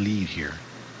 24-pin lead here.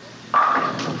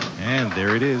 And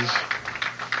there it is.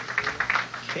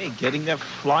 Okay, getting that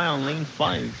fly on lane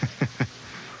 5.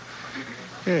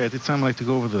 Yeah, at this time, I'd like to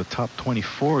go over the top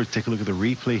 24. Take a look at the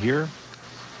replay here.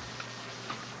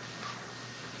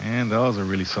 And that was a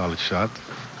really solid shot.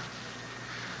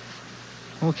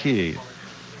 Okay,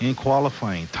 in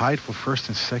qualifying, tied for first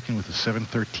and second with the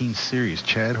 713 series,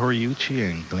 Chad Horiuchi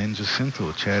and Glenn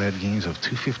Jacinto. Chad had games of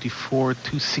 254,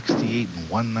 268, and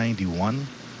 191.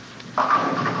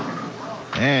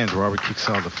 And Robert kicks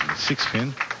out the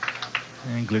 6-pin.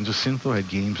 And Glenn Jacinto had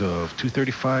games of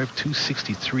 235,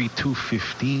 263,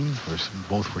 215.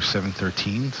 Both were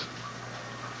 713s.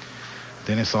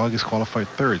 Dennis August qualified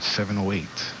third, 708.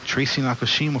 Tracy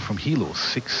Nakashima from Hilo,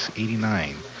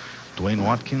 689. Dwayne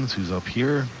Watkins, who's up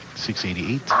here,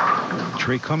 688.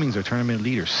 Trey Cummings, our tournament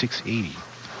leader, 680.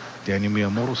 Daniel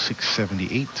Miyamoto,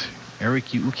 678. Eric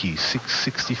Yuuki,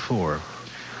 664.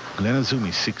 Glenn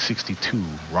Azumi, 662.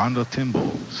 Rhonda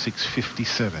Timbo,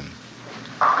 657.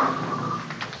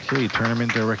 Okay,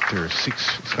 tournament director,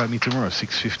 Scott Mitamura,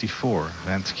 654.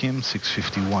 Vance Kim,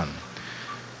 651.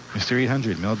 Mr.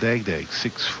 800, Mel Dagdag,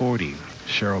 640.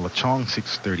 Cheryl Lachong,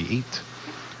 638.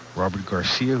 Robert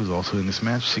Garcia, who's also in this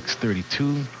match,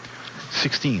 632.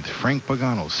 16th, Frank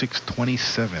Pagano,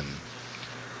 627.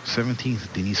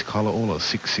 17th, Denise Kalaola,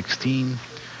 616.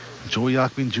 Joe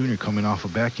Yakman Jr. coming off a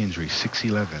back injury,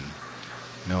 611.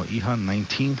 Mel Ihan,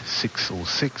 19th,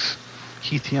 606.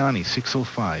 Keith Tiani,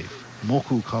 605.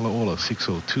 Moku Kalaola,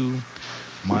 602.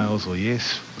 Miles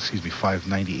Oyes,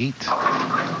 598.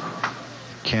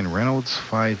 Ken Reynolds,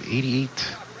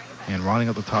 588. And rounding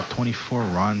up the top 24,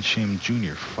 Ron Shim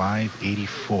Jr.,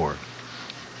 584.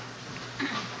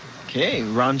 Okay,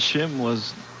 Ron Shim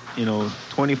was,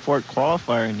 24th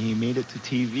qualifier, and he made it to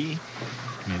TV.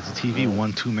 Made it to TV,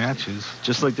 won 2 matches.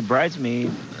 Just like the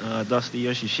bridesmaid, Dusty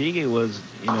Yoshishige was,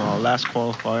 our last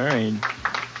qualifier, and,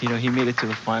 he made it to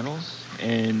the finals.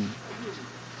 And,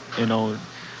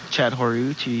 Chad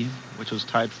Horiuchi, which was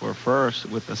tied for first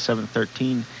with a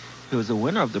 713, he was the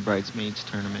winner of the bridesmaids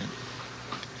tournament.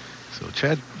 So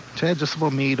Chad just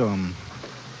about made all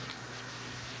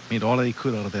that he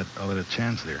could out of that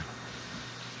chance there.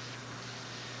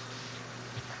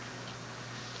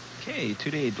 Okay,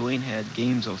 today Dwayne had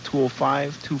games of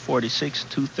 205, 246,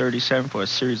 237 for a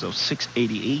series of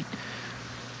 688.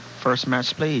 First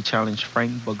match play, he challenged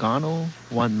Frank Bogano,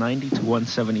 190 to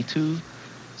 172.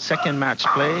 Second match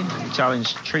play, he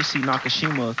challenged Tracy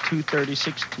Nakashima,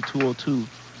 236 to 202.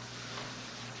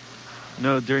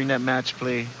 During that match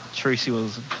play, Tracy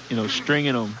was,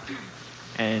 stringing him,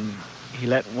 and he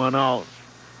let one out,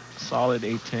 solid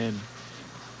 8-10.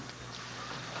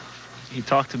 He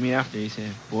talked to me after. He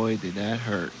said, "Boy, did that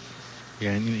hurt."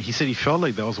 Yeah, and he said he felt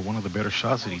like that was one of the better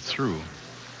shots that he threw,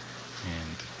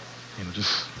 and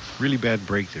just really bad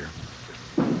break there.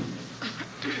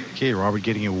 Okay, Robert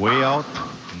getting it way out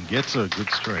and gets a good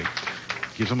strike.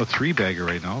 Gives him a 3-bagger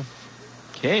right now.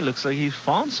 Okay, looks like he's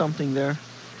found something there.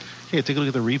 Okay, take a look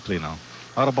at the replay now.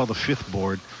 Out about the 5th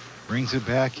board, brings it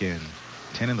back in,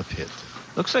 10 in the pit.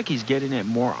 Looks like he's getting it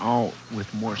more out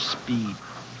with more speed.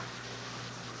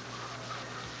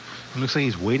 It looks like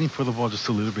he's waiting for the ball just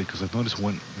a little bit, because I've noticed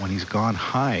when he's gone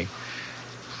high,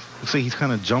 looks like he's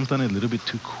kind of jumped on it a little bit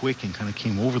too quick and kind of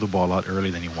came over the ball a lot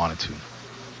earlier than he wanted to.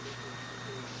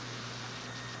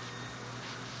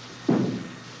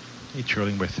 Okay,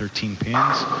 trailing by 13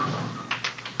 pins.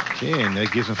 Okay, and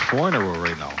that gives him 4 in a row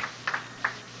right now.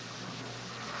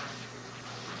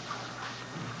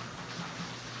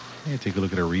 Okay, take a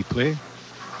look at a replay.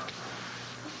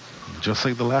 just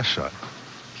like the last shot.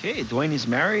 Okay, Dwayne is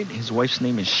married. His wife's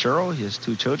name is Cheryl. He has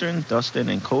 2 children, Dustin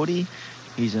and Cody.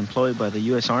 He's employed by the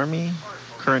U.S. Army.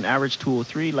 Current average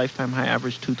 203, lifetime high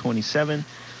average 227,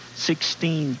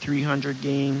 16 300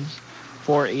 games,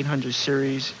 4 800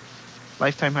 series,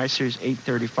 lifetime high series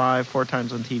 835, 4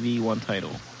 times on TV, 1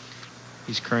 title.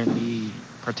 He's currently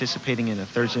participating in a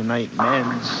Thursday night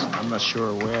men's. I'm not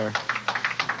sure where.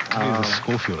 He's a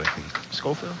Schofield, I think.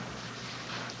 Schofield?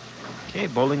 Okay,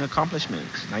 bowling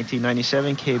accomplishments.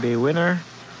 1997 K-Bay winner.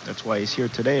 That's why he's here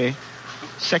today.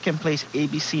 Second place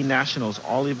ABC Nationals,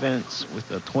 all events with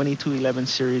a 22-11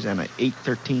 series and an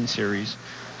 8-13 series.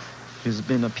 He's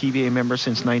been a PBA member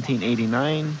since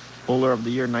 1989. Bowler of the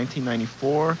Year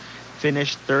 1994.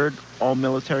 Finished 3rd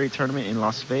All-Military Tournament in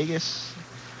Las Vegas.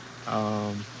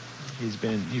 He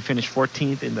finished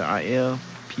 14th in the IL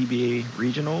PBA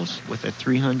Regionals with a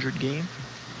 300 game.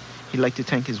 He'd like to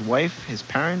thank his wife, his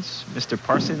parents, Mr.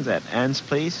 Parsons at Ann's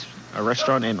Place, a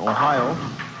restaurant in Ohio,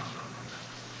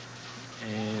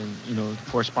 and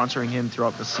for sponsoring him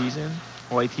throughout the season.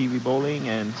 Hawaii TV Bowling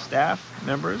and staff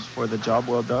members for the job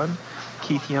well done.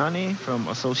 Keith Yanni from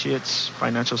Associates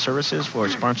Financial Services for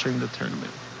sponsoring the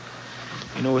tournament.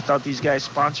 Without these guys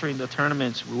sponsoring the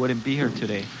tournaments, we wouldn't be here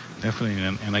today. Definitely,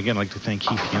 and again, I'd like to thank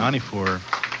Keith Yanni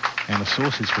and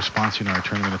Associates for sponsoring our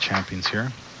Tournament of Champions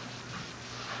here.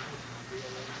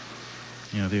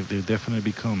 They've definitely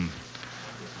become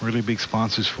really big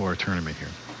sponsors for our tournament here.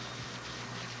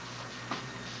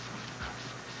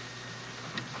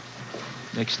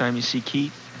 Next time you see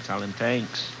Keith, tell him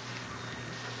thanks.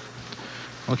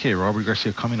 Okay, Robert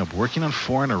Garcia coming up, working on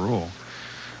 4 in a row.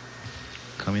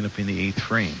 Coming up in the 8th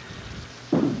frame.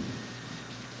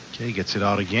 Okay, gets it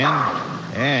out again.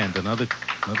 And another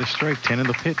strike, 10 in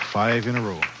the pit, 5 in a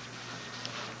row.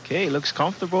 Okay, looks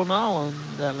comfortable now on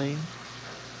that lane.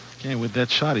 Okay, with that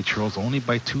shot, he trails only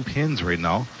by 2 pins right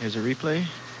now. Here's a replay.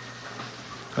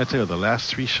 I tell you, the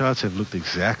last 3 shots have looked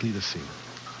exactly the same.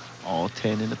 All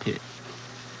 10 in the pit.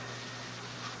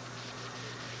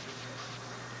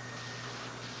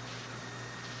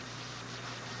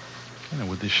 And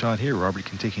with this shot here, Robert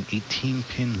can take an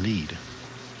 18-pin lead.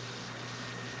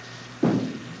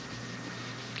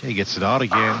 Okay, gets it out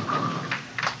again.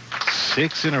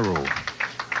 6 in a row.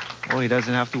 Oh, he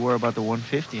doesn't have to worry about the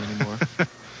 150 anymore.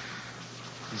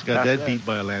 He's got that beat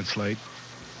by a landslide.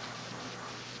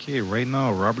 Okay, right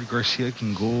now, Robert Garcia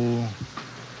can go,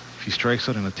 if he strikes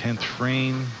out in the 10th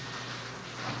frame,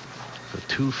 for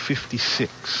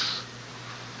 256.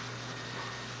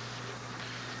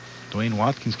 Dwayne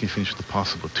Watkins can finish with a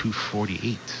possible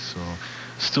 248. So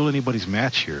still anybody's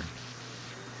match here.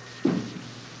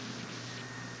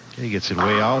 Okay, he gets it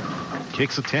way out.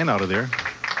 Kicks a 10 out of there.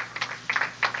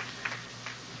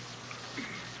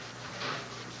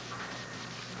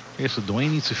 Okay, so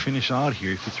Dwayne needs to finish out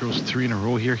here. If he throws 3 in a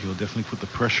row here, he'll definitely put the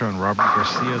pressure on Robert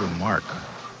Garcia to mark.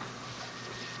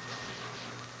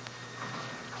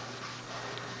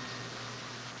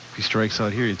 If he strikes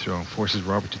out here, he forces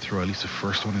Robert to throw at least the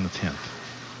first one in the 10th.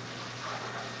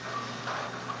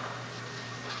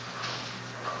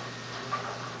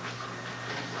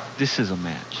 This is a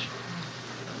match.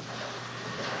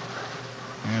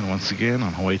 And once again,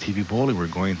 on Hawaii TV Bowling, we're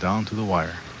going down to the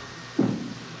wire.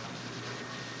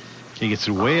 Okay, gets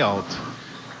it way out.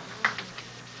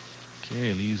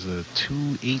 Okay, leaves a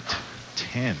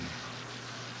 2-8-10.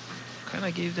 Kind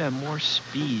of gave that more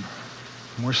speed.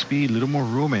 More speed, a little more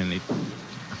room, and at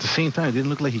the same time, it didn't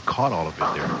look like he caught all of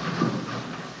it there.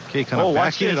 Okay, kind of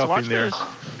backing it up in there. This.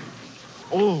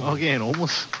 Oh, again,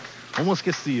 almost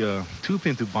gets the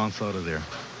 2-pin to bounce out of there.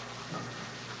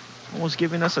 Almost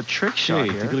giving us a trick shot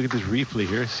here. Take a look at this replay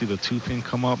here. See the 2-pin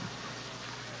come up.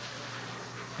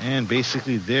 And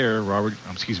basically there,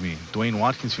 Dwayne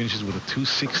Watkins finishes with a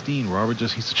 216. Robert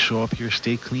just needs to show up here,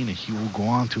 stay clean, and he will go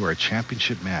on to our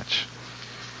championship match.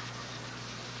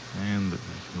 And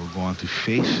he'll go on to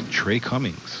face Trey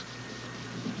Cummings.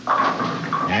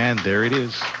 And there it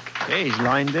is. Okay, he's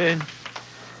lined in.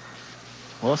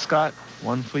 Well, Scott,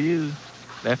 one for you.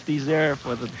 Lefty's there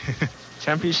for the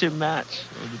championship match,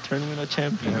 or the Tournament of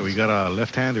Champions. Yeah, we got a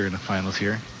left-hander in the finals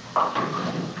here.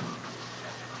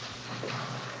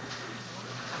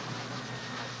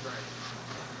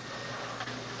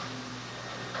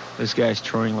 This guy's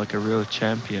throwing like a real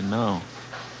champion now.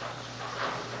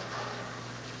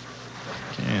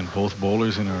 And both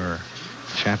bowlers in our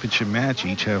championship match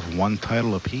each have 1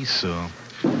 title apiece, so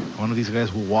one of these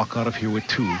guys will walk out of here with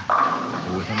 2,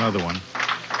 or with another one.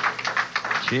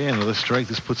 Okay, another strike.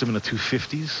 This puts him in the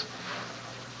 250s.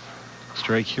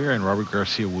 Strike here, and Robert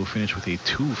Garcia will finish with a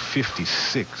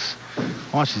 256.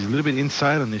 Watch, he's a little bit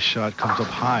inside on this shot, comes up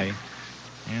high,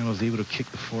 and was able to kick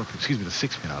the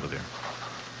 6 pin out of there.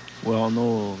 We all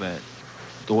know that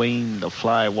Dwayne the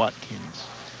Fly Watkins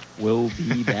will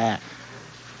be back.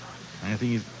 And I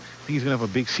think he's gonna have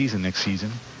a big season next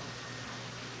season.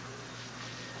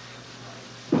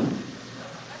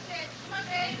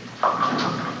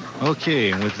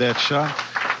 Okay, and with that shot,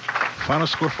 final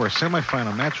score for our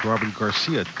semifinal match: Robert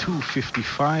Garcia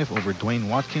 255 over Dwayne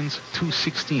Watkins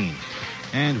 216.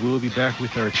 And we'll be back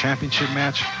with our championship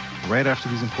match right after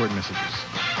these important messages.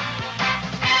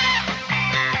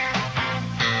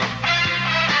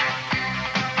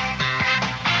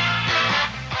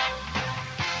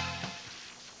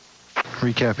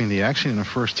 Recapping the action in the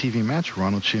first TV match: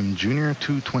 Ronald Chim Jr.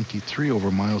 223 over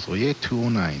Miles Oye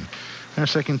 209. And our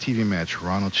second TV match: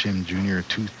 Ronald Chim Jr.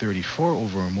 234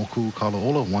 over Moku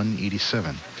Kalaola 187.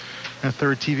 And our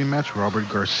third TV match: Robert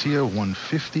Garcia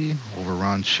 150 over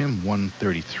Ron Chim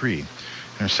 133. And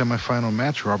our semifinal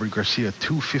match: Robert Garcia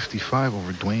 255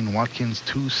 over Dwayne Watkins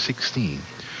 216.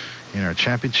 In our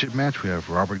championship match, we have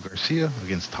Robert Garcia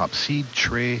against top seed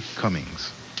Trey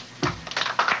Cummings.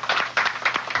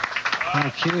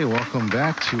 Okay, welcome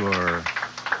back to our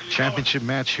championship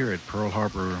match here at Pearl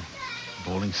Harbor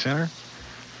Bowling Center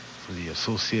for the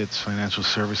Associates Financial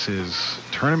Services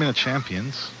Tournament of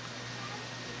Champions.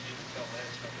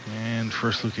 And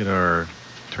first look at our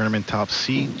tournament top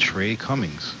seed, Trey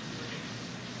Cummings.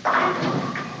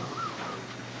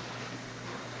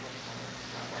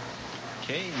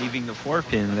 Okay, leaving the 4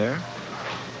 pin there.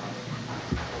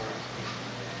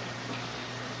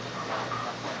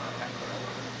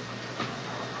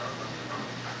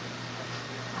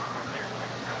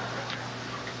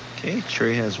 Okay,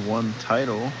 Trey has one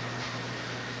title.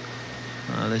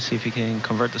 Let's see if he can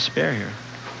convert the spare here.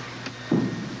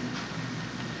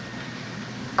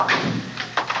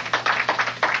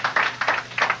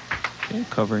 Okay,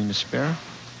 covering the spare.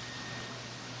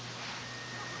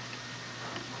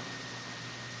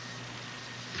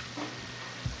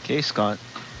 Okay, Scott,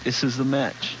 this is the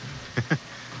match.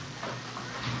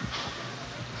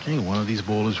 Okay, one of these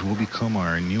bowlers will become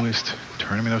our newest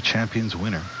Tournament of Champions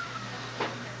winner.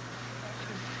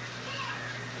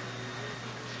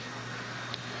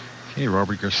 Okay,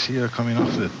 Robert Garcia coming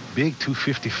off the big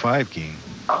 255 game.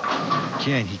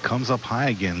 Again, he comes up high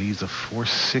again, leaves a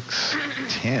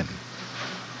 4-6-10.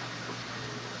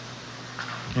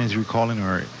 And as you recall in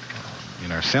our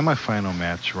semifinal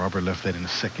match, Robert left that in the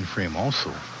second frame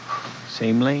also.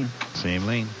 Same lane. Same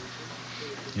lane.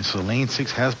 And so lane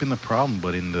 6 has been the problem,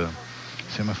 but in the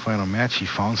semifinal match, he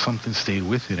found something, stayed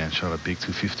with it, and shot a big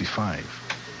 255.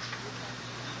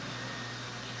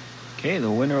 Okay,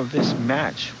 the winner of this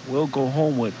match will go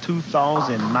home with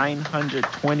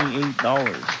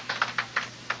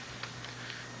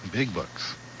 $2,928. Big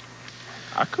bucks.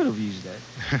 I could have used that.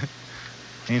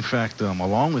 In fact,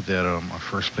 along with that, our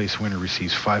first place winner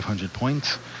receives 500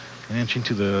 points and entry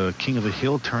into the King of the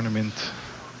Hill tournament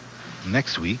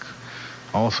next week.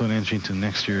 Also an entry into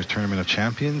next year's Tournament of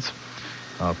Champions.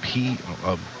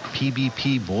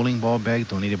 PBP bowling ball bag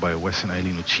donated by Wes and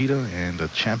Eileen Uchida, and a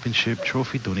championship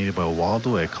trophy donated by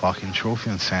Waldo at Clocking Trophy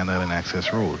on Sand Island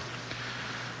Access Road.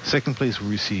 Second place will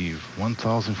receive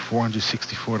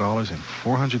 $1,464 and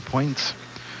 400 points.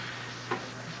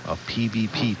 A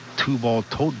PBP 2-ball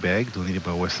tote bag donated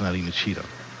by Wes and Eileen Uchida.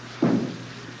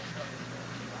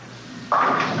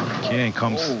 Okay, and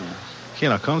comes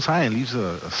high and leaves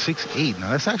a 6-8. Now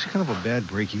that's actually kind of a bad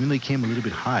break, even though he came a little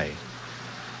bit high.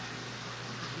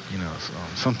 You know,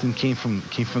 something came from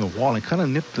the wall and kind of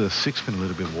nipped the 6-pin a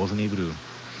little bit. Wasn't able to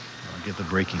get the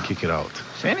break and kick it out.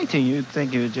 If anything, you'd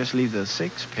think he would just leave the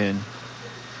 6-pin.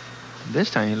 This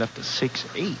time he left the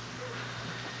 6-8.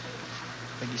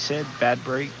 Like you said, bad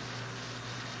break.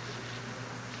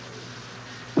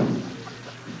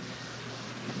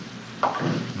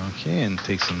 Okay, and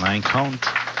takes a 9 count.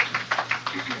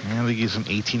 And they gives him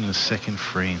 18 in the second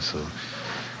frame, so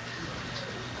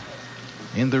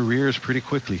in the rears pretty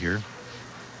quickly here.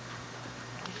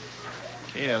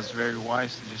 Okay, that was very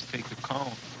wise to just take the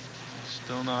count.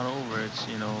 Still not over. It's,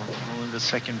 only the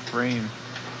second frame.